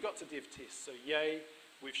thing. But we got to dev test, so yay,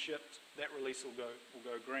 we've shipped. That release will go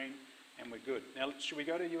green, and we're good. Now, should we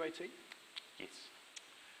go to UAT? Yes.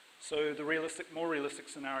 So the more realistic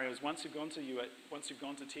scenario is once you've gone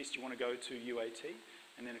to test, you want to go to UAT,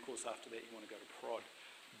 and then of course after that you want to go to prod.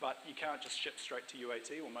 But you can't just ship straight to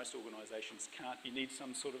UAT, or most organisations can't. You need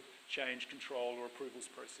some sort of change control or approvals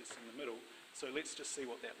process in the middle. So let's just see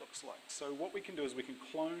what that looks like. So what we can do is we can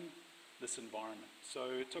clone this environment. So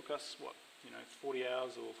it took us, 40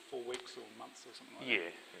 hours or 4 weeks or months or something like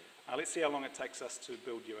that. Yeah. Let's see how long it takes us to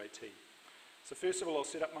build UAT. So first of all, I'll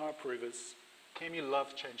set up my approvers. Cam, you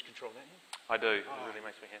love change control, don't you? I do. It really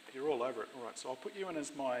makes me happy. You're all over it. All right, so I'll put you in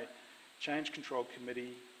as my change control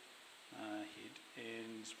committee head.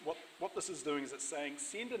 And what this is doing is it's saying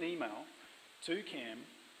send an email to Cam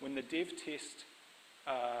when the dev test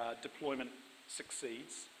deployment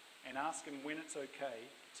succeeds, and ask him when it's okay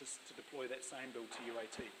to deploy that same build to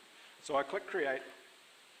UAT. So I click create,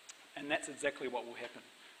 and that's exactly what will happen.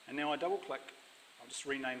 And now I double click, I'll just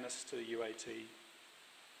rename this to UAT.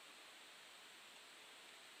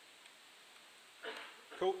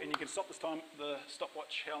 Cool, and you can stop the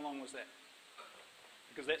stopwatch. How long was that?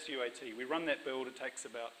 Because that's UAT. We run that build, it takes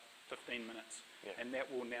about 15 minutes. Yeah. And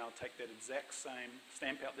that will now take that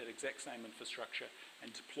stamp out that exact same infrastructure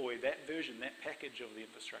and deploy that version, that package of the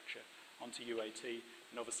infrastructure onto UAT,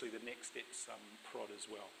 and obviously the next step's prod as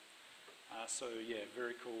well. So yeah,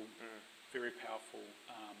 very cool, very powerful.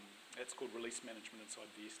 That's called release management inside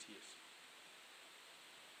VSTS.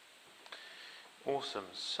 Awesome.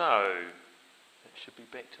 So that should be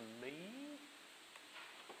back to me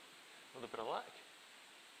with a bit of luck.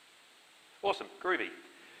 Awesome, groovy.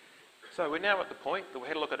 So we're now at the point that we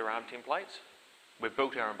had a look at our ARM templates. We've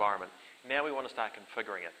built our environment. Now we want to start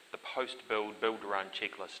configuring it, the post-build, build-to-run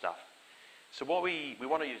checklist stuff. So what we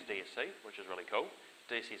want to use DSC, which is really cool.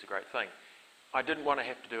 DSC is a great thing. I didn't want to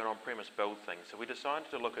have to do an on-premise build thing, so we decided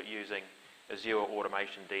to look at using Azure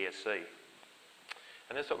Automation DSC.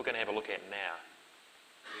 And that's what we're going to have a look at now.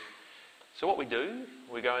 So what we do,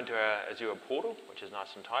 we go into our Azure portal, which is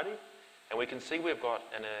nice and tidy, And we can see we've got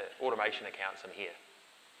an automation accounts in here.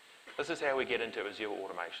 This is how we get into Azure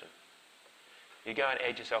automation. You go and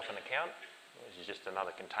add yourself an account, which is just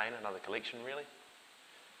another container, another collection really,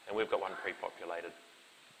 and we've got one pre-populated.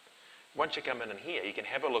 Once you come in here, you can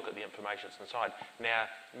have a look at the information that's inside. Now,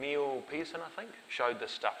 Neil Pearson, I think, showed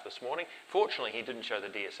this stuff this morning. Fortunately, he didn't show the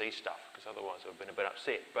DSE stuff, because otherwise I would have been a bit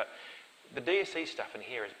upset. But the DSE stuff in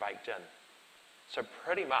here is baked in. So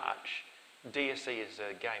pretty much, DSE is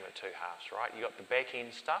a game at two halves, right? You've got the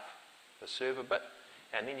back-end stuff, the server bit,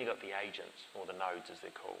 and then you've got the agents, or the nodes as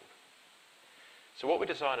they're called. So what we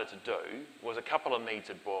decided to do was a couple of needs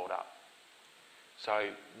had boiled up.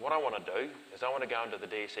 So what I want to do is I want to go into the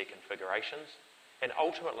DSE configurations, and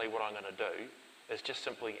ultimately what I'm going to do is just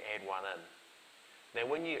simply add one in. Now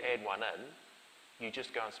when you add one in, you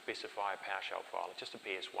just go and specify a PowerShell file. It's just a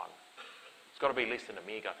PS1. It's got to be less than a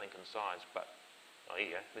meg, I think, in size, but oh, there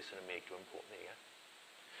you go, less than a meg to import, there you go.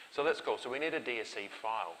 So that's cool. So we need a DSE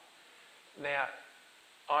file. Now,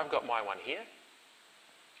 I've got my one here,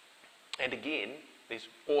 and again, there's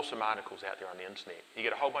awesome articles out there on the internet. You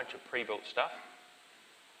get a whole bunch of pre-built stuff,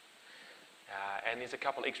 and there's a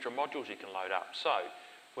couple extra modules you can load up. So,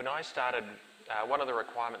 when I started, one of the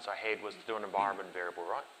requirements I had was to do an environment variable,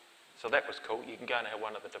 right? So that was cool. You can go and have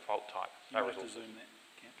one of the default type. You have to zoom that,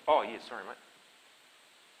 Cam. Oh, yeah, sorry, mate.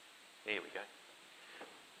 There we go.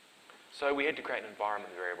 So we had to create an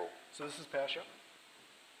environment variable. So this is PowerShell?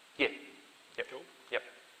 Yeah. Yep. Cool. Yep.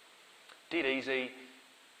 Dead easy.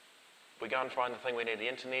 We go and find the thing we need on the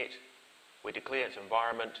internet. We declare its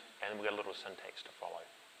environment, and we've got a little syntax to follow.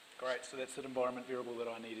 Great. So that's the environment variable that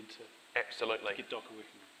I needed to Absolutely. get Docker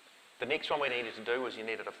working. The next one we needed to do was you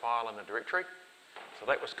needed a file and a directory. So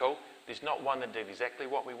that was cool. There's not one that did exactly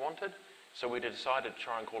what we wanted, so we decided to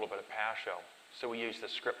try and call a bit of PowerShell. So we used the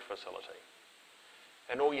script facility.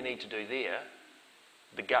 And all you need to do there,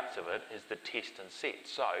 the guts of it, is the test and set.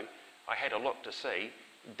 So I had a look to see,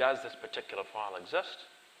 does this particular file exist?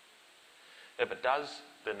 If it does,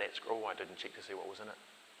 then that's, oh, I didn't check to see what was in it.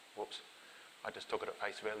 Whoops. I just took it at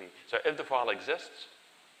face value. So if the file exists,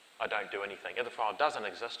 I don't do anything. If the file doesn't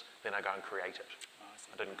exist, then I go and create it.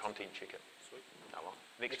 I didn't content check it. Sweet. Oh well,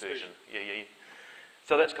 next version. Yeah.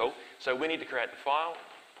 So that's cool. So we need to create the file.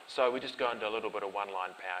 So we just go and do a little bit of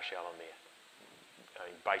one-line PowerShell in there.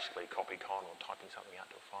 Basically copy-con or typing something out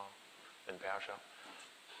to a file in PowerShell.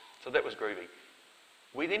 So that was groovy.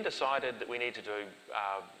 We then decided that we need to do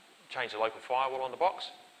change the local firewall on the box.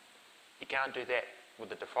 You can't do that with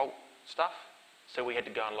the default stuff, so we had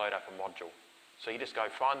to go and load up a module. So you just go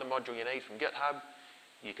find the module you need from GitHub,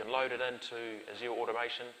 you can load it into Azure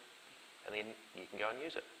Automation, and then you can go and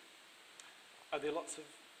use it. Are there lots of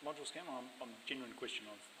modules, Cam? I'm genuine question.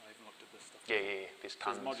 I haven't looked at this stuff. Yeah, there's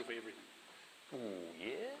tons. So there's a module for everything. Ooh,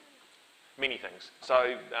 yeah. Many things.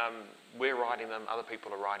 So we're writing them, other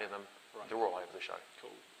people are writing them. Right. They're all over the show.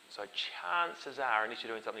 Cool. So chances are, unless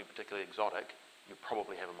you're doing something particularly exotic, you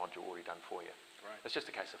probably have a module already done for you. Right. It's just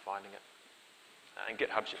a case of finding it. And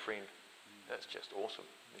GitHub's your friend. That's just awesome.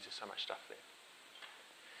 There's just so much stuff there.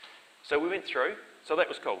 So we went through. So that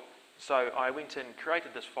was cool. So I went in,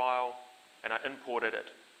 created this file, and I imported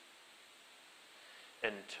it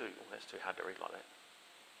into, oh, that's too hard to read like that.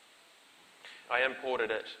 I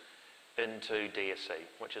imported it into DSE,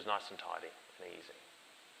 which is nice and tidy and easy.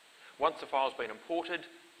 Once the file's been imported,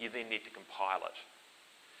 you then need to compile it.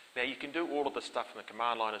 Now you can do all of this stuff in the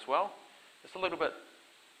command line as well. It's a little bit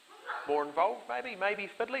more involved, maybe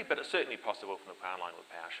fiddly, but it's certainly possible from the command line with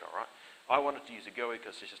PowerShell, right? I wanted to use a GUI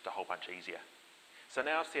because it's just a whole bunch easier. So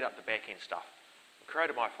now I've set up the back-end stuff. I've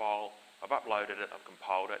created my file, I've uploaded it, I've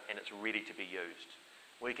compiled it, and it's ready to be used.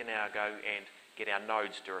 We can now go and get our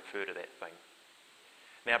nodes to refer to that thing.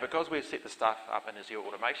 Now, because we've set the stuff up in Azure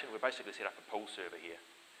Automation, we've basically set up a pull server here.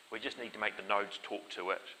 We just need to make the nodes talk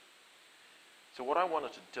to it. So what I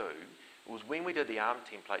wanted to do was when we did the ARM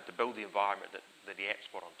template to build the environment that the app's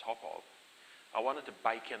put on top of, I wanted to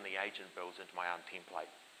bake in the agent builds into my ARM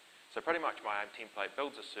template. So pretty much my ARM template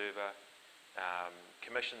builds a server,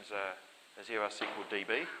 commissions a Azure SQL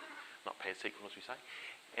DB, not PadSQL as we say,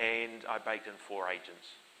 and I baked in 4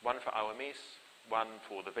 agents. One for OMS, one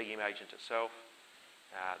for the VM agent itself,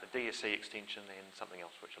 the DSE extension, and something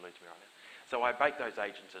else which alludes me right now. So I baked those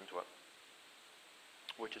agents into it,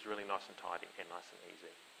 which is really nice and tidy and nice and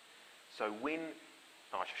easy. So when,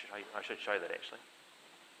 I should show that actually.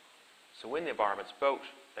 So when the environment's built,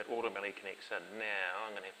 it automatically connects in. Now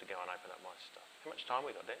I'm going to have to go and open up my stuff. How much time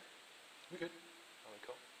we got, Dan? We're good. Are we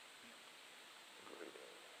cool? Yeah.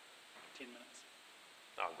 10 minutes.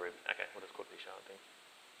 Oh, groovy. Okay, we'll just quickly show it then.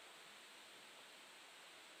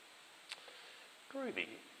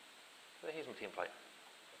 Groovy. So here's my template.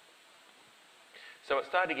 So it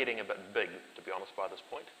started getting a bit big, to be honest, by this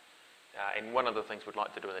point. And one of the things we'd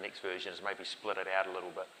like to do in the next version is maybe split it out a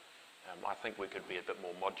little bit. I think we could be a bit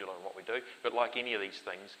more modular in what we do. But like any of these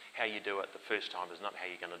things, how you do it the first time is not how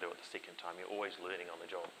you're going to do it the second time. You're always learning on the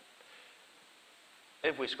job.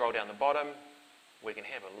 If we scroll down the bottom, we can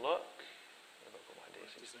have a look. Have a look at my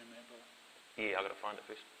DSC. Yeah, I've got to find it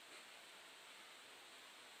first.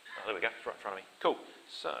 Oh, there we go, it's right in front of me. Cool.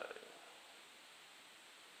 So,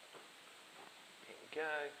 here we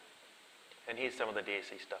go. And here's some of the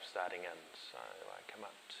DSC stuff starting in. So I come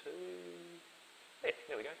up to, yeah,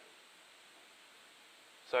 there we go.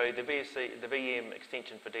 So the VM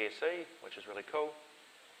extension for DSC, which is really cool.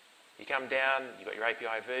 You come down, you've got your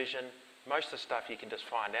API version. Most of the stuff you can just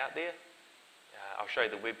find out there. I'll show you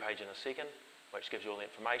the web page in a second, which gives you all the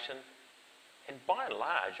information. And by and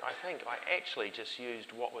large, I think I actually just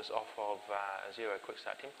used what was off of Zero Quick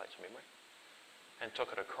Start templates from memory and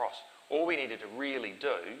took it across. All we needed to really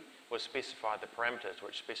do was specify the parameters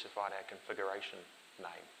which specified our configuration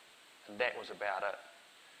name. And that was about it.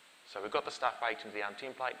 So we've got the stuff baked into the ARM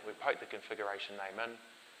template, we poke the configuration name in.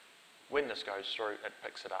 When this goes through, it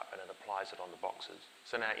picks it up and it applies it on the boxes.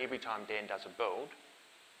 So now every time Dan does a build,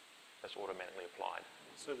 it's automatically applied.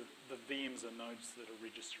 So the VMs are nodes that are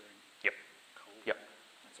registering? Yep. Cool. Yep.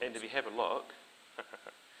 That's and awesome. if you have a look,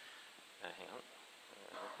 hang on.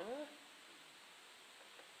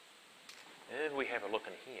 If we have a look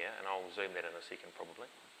in here, and I'll zoom that in a second probably.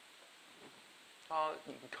 Oh,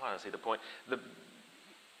 you can kind of see the point.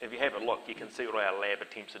 If you have a look, you can see all our lab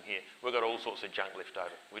attempts in here. We've got all sorts of junk left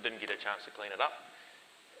over. We didn't get a chance to clean it up.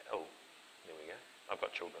 Oh, there we go. I've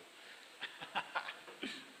got children.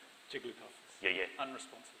 Jigglypuff. Yeah.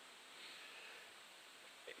 Unresponsive.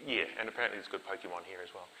 Yeah, and apparently there's good Pokemon here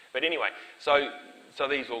as well. But anyway, so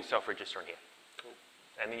these all self-register in here. Cool.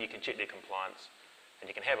 And then you can check their compliance, and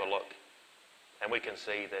you can have a look, and we can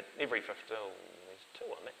see that every 15, there's two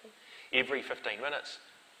on that, every 15 minutes,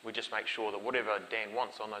 we just make sure that whatever Dan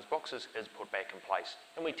wants on those boxes is put back in place.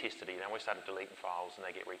 And we tested it, and we started deleting files, and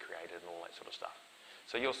they get recreated and all that sort of stuff.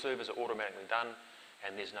 So your servers are automatically done,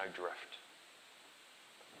 and there's no drift.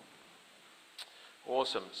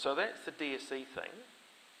 Awesome. So that's the DSC thing.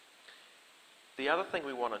 The other thing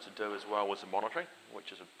we wanted to do as well was the monitoring,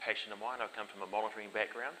 which is a passion of mine. I've come from a monitoring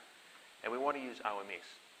background, and we want to use OMS.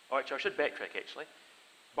 Oh, actually, I should backtrack, actually.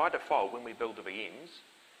 By default, when we build the VMs,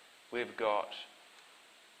 we've got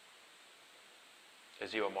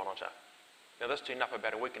Azure Monitor. Now, this turned up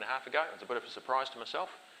about a week and a half ago. It was a bit of a surprise to myself,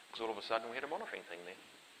 because all of a sudden we had a monitoring thing there.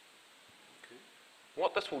 Okay.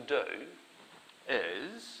 What this will do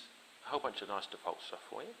is a whole bunch of nice default stuff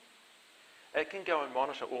for you. It can go and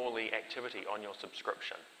monitor all the activity on your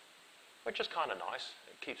subscription, which is kind of nice.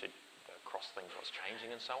 It keeps it across things, what's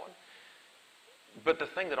changing and so on. But the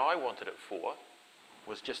thing that I wanted it for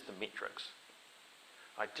was just the metrics.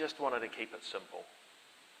 I just wanted to keep it simple.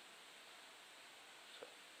 So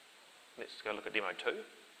let's go look at demo 2. I'm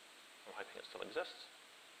hoping it still exists.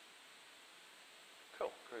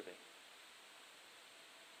 Cool, groovy.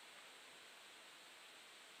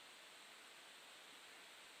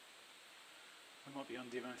 We might be on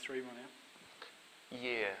demo 3 right now.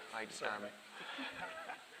 Yeah, Sorry,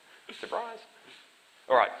 surprise.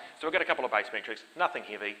 All right, so we've got a couple of base metrics, nothing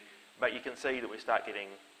heavy, but you can see that we start getting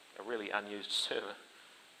a really unused server,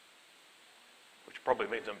 which probably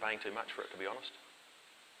means I'm paying too much for it, to be honest.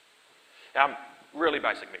 Really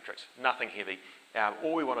basic metrics, nothing heavy.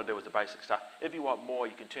 All we want to do is the basic stuff. If you want more,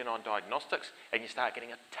 you can turn on diagnostics, and you start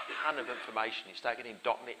getting a ton of information. You start getting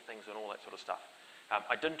 .NET things and all that sort of stuff.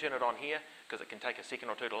 I didn't turn it on here because it can take a second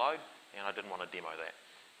or two to load, and I didn't want to demo that.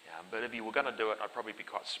 But if you were going to do it, I'd probably be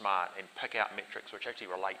quite smart and pick out metrics which actually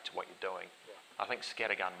relate to what you're doing. Yeah. I think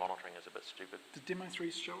scattergun monitoring is a bit stupid. Did demo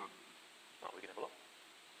 3 show up? Oh, we can have a look.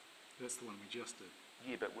 That's the one we just did.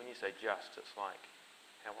 Yeah, but when you say just, it's like,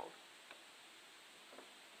 how old?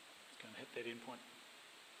 It's going to hit that endpoint.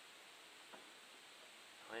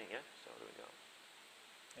 Oh, there you go. So what do we got?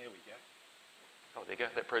 There we go. Oh, there you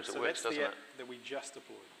go. That proves it works, doesn't it? That's the app that we just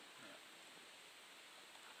deployed.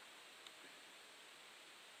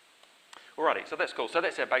 Alrighty, so that's cool. So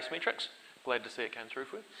that's our base metrics. Glad to see it came through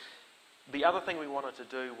for you. The other thing we wanted to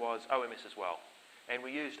do was OMS as well. And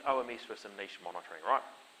we used OMS for some niche monitoring, right?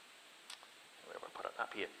 Where do I put it? Up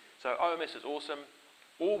here. So OMS is awesome.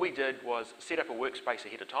 All we did was set up a workspace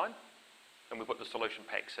ahead of time, and we put the solution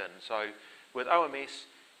packs in. So with OMS,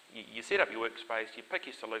 you set up your workspace, you pick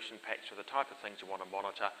your solution packs for the type of things you want to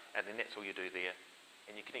monitor, and then that's all you do there.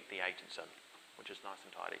 And you connect the agents in, which is nice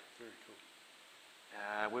and tidy. Very cool.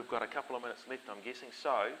 We've got a couple of minutes left, I'm guessing.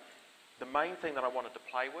 So the main thing that I wanted to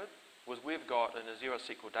play with was we've got an Azure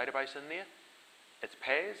SQL database in there, It's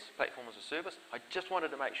PaaS, Platform as a Service. I just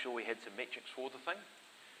wanted to make sure we had some metrics for the thing.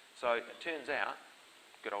 So it turns out,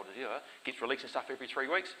 good old Azure gets releasing stuff every 3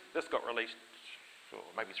 weeks. This got released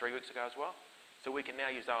maybe 3 weeks ago as well. So we can now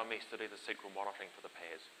use OMS to do the SQL monitoring for the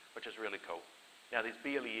PaaS, which is really cool. Now there's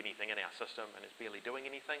barely anything in our system and it's barely doing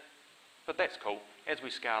anything, but that's cool. As we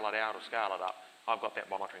scale it out or scale it up, I've got that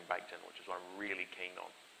monitoring baked in, which is what I'm really keen on.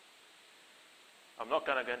 I'm not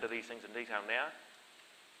going to go into these things in detail now.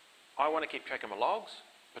 I want to keep track of my logs,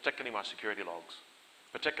 particularly my security logs,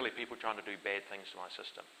 particularly people trying to do bad things to my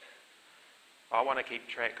system. I want to keep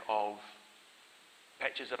track of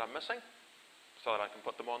patches that I'm missing so that I can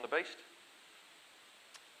put them on the beast.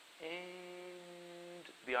 And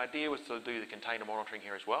the idea was to do the container monitoring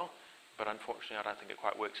here as well, but unfortunately I don't think it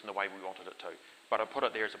quite works in the way we wanted it to. But I put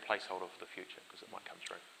it there as a placeholder for the future because it might come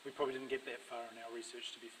through. We probably didn't get that far in our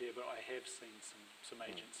research, to be fair, but I have seen some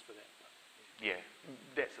agents for that. But, yeah,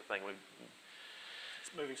 that's the thing.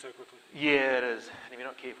 It's moving so quickly. Yeah, it is. And if you're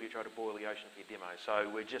not careful, you try to boil the ocean for your demo.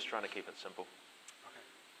 So we're just trying to keep it simple. Okay.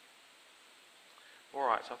 All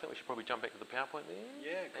right, so I think we should probably jump back to the PowerPoint there.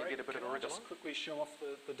 Yeah, great. And get a bit of a Can I wriggle just on. quickly show off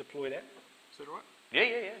the deployed app? Is that all right?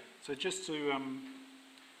 Yeah. So just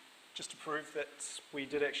to prove that we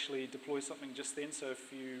did actually deploy something just then, so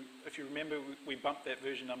if you remember, we bumped that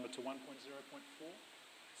version number to 1.0.4.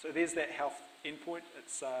 So there's that health endpoint.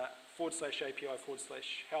 It's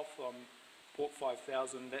 /API/health on port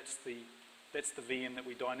 5000. That's the VM that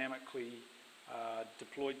we dynamically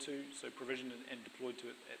deployed to, so provisioned and deployed to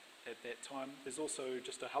it at that time. There's also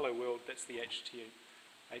just a hello world. That's the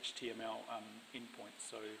HTML endpoint.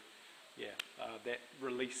 So yeah, that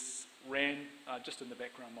release ran just in the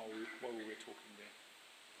background while we were talking there.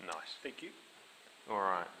 Nice. Thank you. All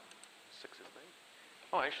right. 6 is me.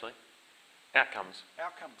 Oh, actually, outcomes.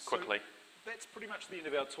 Outcomes. Quickly. So that's pretty much the end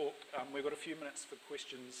of our talk. We've got a few minutes for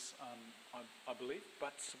questions, I believe,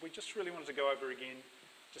 but we just really wanted to go over again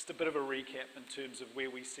just a bit of a recap in terms of where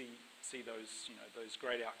we see those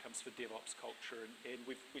great outcomes for DevOps culture, and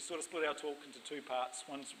we sort of split our talk into 2 parts.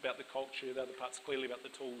 One's about the culture, the other part's clearly about the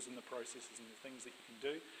tools and the processes and the things that you can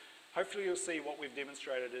do. Hopefully you'll see what we've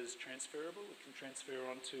demonstrated is transferable. It can transfer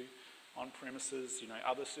onto on-premises,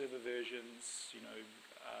 other server versions,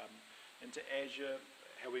 into Azure,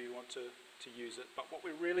 however you want to use it. But what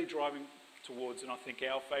we're really driving towards, and I think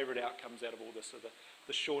our favourite outcomes out of all this, are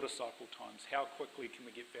the shorter cycle times. How quickly can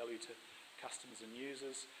we get value to customers and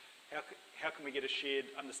users? How can we get a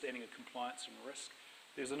shared understanding of compliance and risk?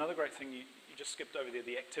 There's another great thing you just skipped over there,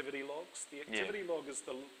 the activity logs. The activity log is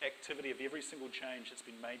the activity of every single change that's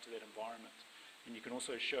been made to that environment. And you can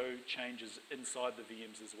also show changes inside the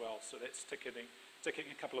VMs as well. So that's ticking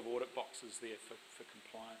a couple of audit boxes there for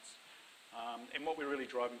compliance. And what we're really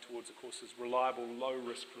driving towards, of course, is reliable,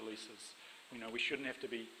 low-risk releases. We shouldn't have to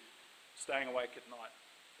be staying awake at night,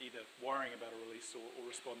 either worrying about a release or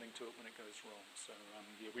responding to it when it goes wrong. So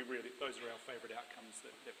yeah, those are our favourite outcomes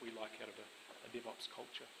that we like out of a DevOps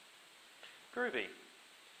culture. Groovy.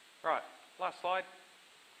 Right, last slide.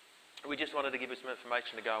 We just wanted to give you some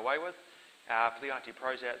information to go away with. For the IT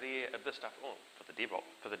pros out there, this stuff, for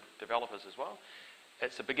the developers as well,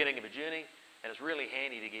 it's the beginning of a journey, and it's really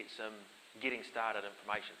handy to get some getting started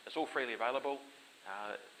information. It's all freely available.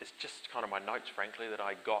 It's just kind of my notes, frankly, that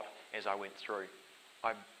I got as I went through.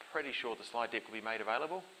 I'm pretty sure the slide deck will be made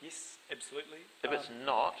available. Yes, absolutely. If it's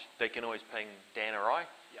not, they can always ping Dan or I.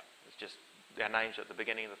 Yeah. It's just our names at the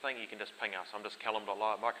beginning of the thing. You can just ping us. I'm just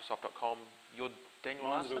callum.lie@microsoft.com. You're Daniel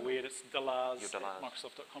Mine's a Larson? bit weird. It's Delars You're Delars. at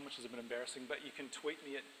Microsoft.com, which is a bit embarrassing, but you can tweet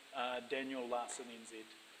me at Daniel Larson NZ.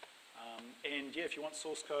 And yeah, if you want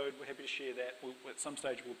source code, we're happy to share that. At some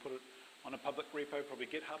stage, we'll put it on a public repo, probably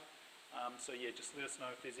GitHub. So yeah, just let us know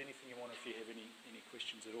if there's anything you want, if you have any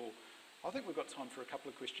questions at all. I think we've got time for a couple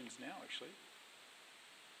of questions now, actually.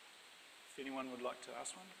 If anyone would like to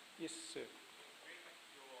ask one. Yes, sir.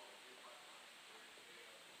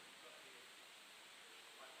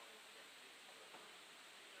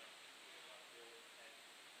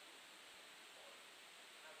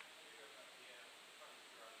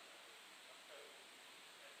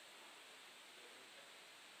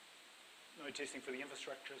 No testing for the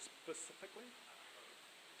infrastructure specifically?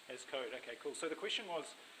 As code, okay, cool. So the question was,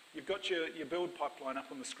 you've got your build pipeline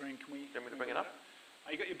up on the screen. Can we bring it up?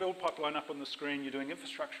 You've got your build pipeline up on the screen. You're doing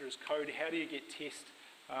infrastructure as code. How do you get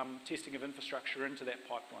testing of infrastructure into that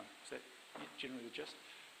pipeline? Is that generally the gist?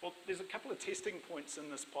 Well, there's a couple of testing points in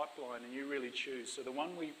this pipeline, and you really choose. So the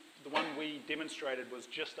one we demonstrated was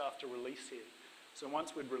just after release here. So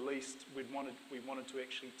once we'd released, we wanted to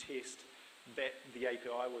actually test that the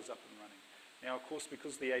API was up and running. Now, of course,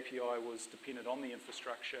 because the API was dependent on the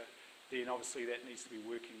infrastructure, then obviously that needs to be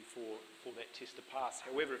working for that test to pass.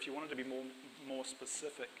 However, if you wanted to be more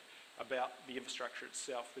specific about the infrastructure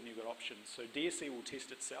itself, then you've got options. So DSC will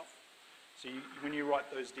test itself. So when you write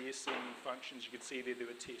those DSC functions, you can see there do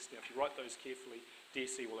a test. Now, if you write those carefully,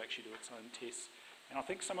 DSC will actually do its own tests. And I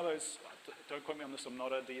think some of those, don't quote me on this, I'm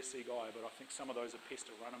not a DSC guy, but I think some of those are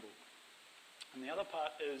pester runnable. And the other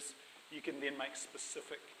part is you can then make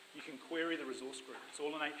specific, you can query the resource group. It's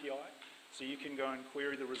all an API, so you can go and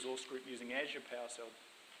query the resource group using Azure PowerShell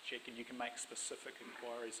check, and you can make specific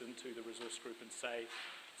inquiries into the resource group and say,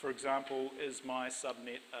 for example, is my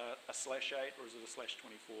subnet a /8 or is it a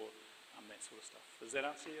 /24? That sort of stuff. Does that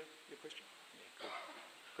answer your question? Yeah, cool.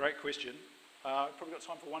 Great question. Probably got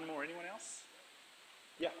time for one more. Anyone else?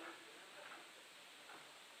 Yeah.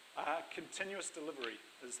 Continuous Delivery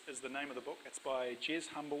is the name of the book. It's by Jez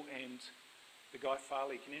Humble and the guy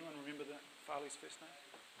Farley. Can anyone remember Farley's first name?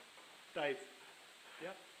 Dave.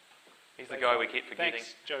 Yeah? He's Dave the guy Farley. We keep forgetting.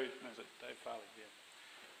 Thanks, Joe knows it. Dave Farley,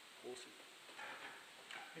 yeah. Awesome.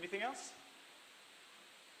 Anything else?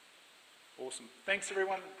 Awesome. Thanks,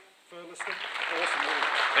 everyone, for listening. Awesome.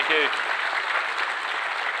 Thank you.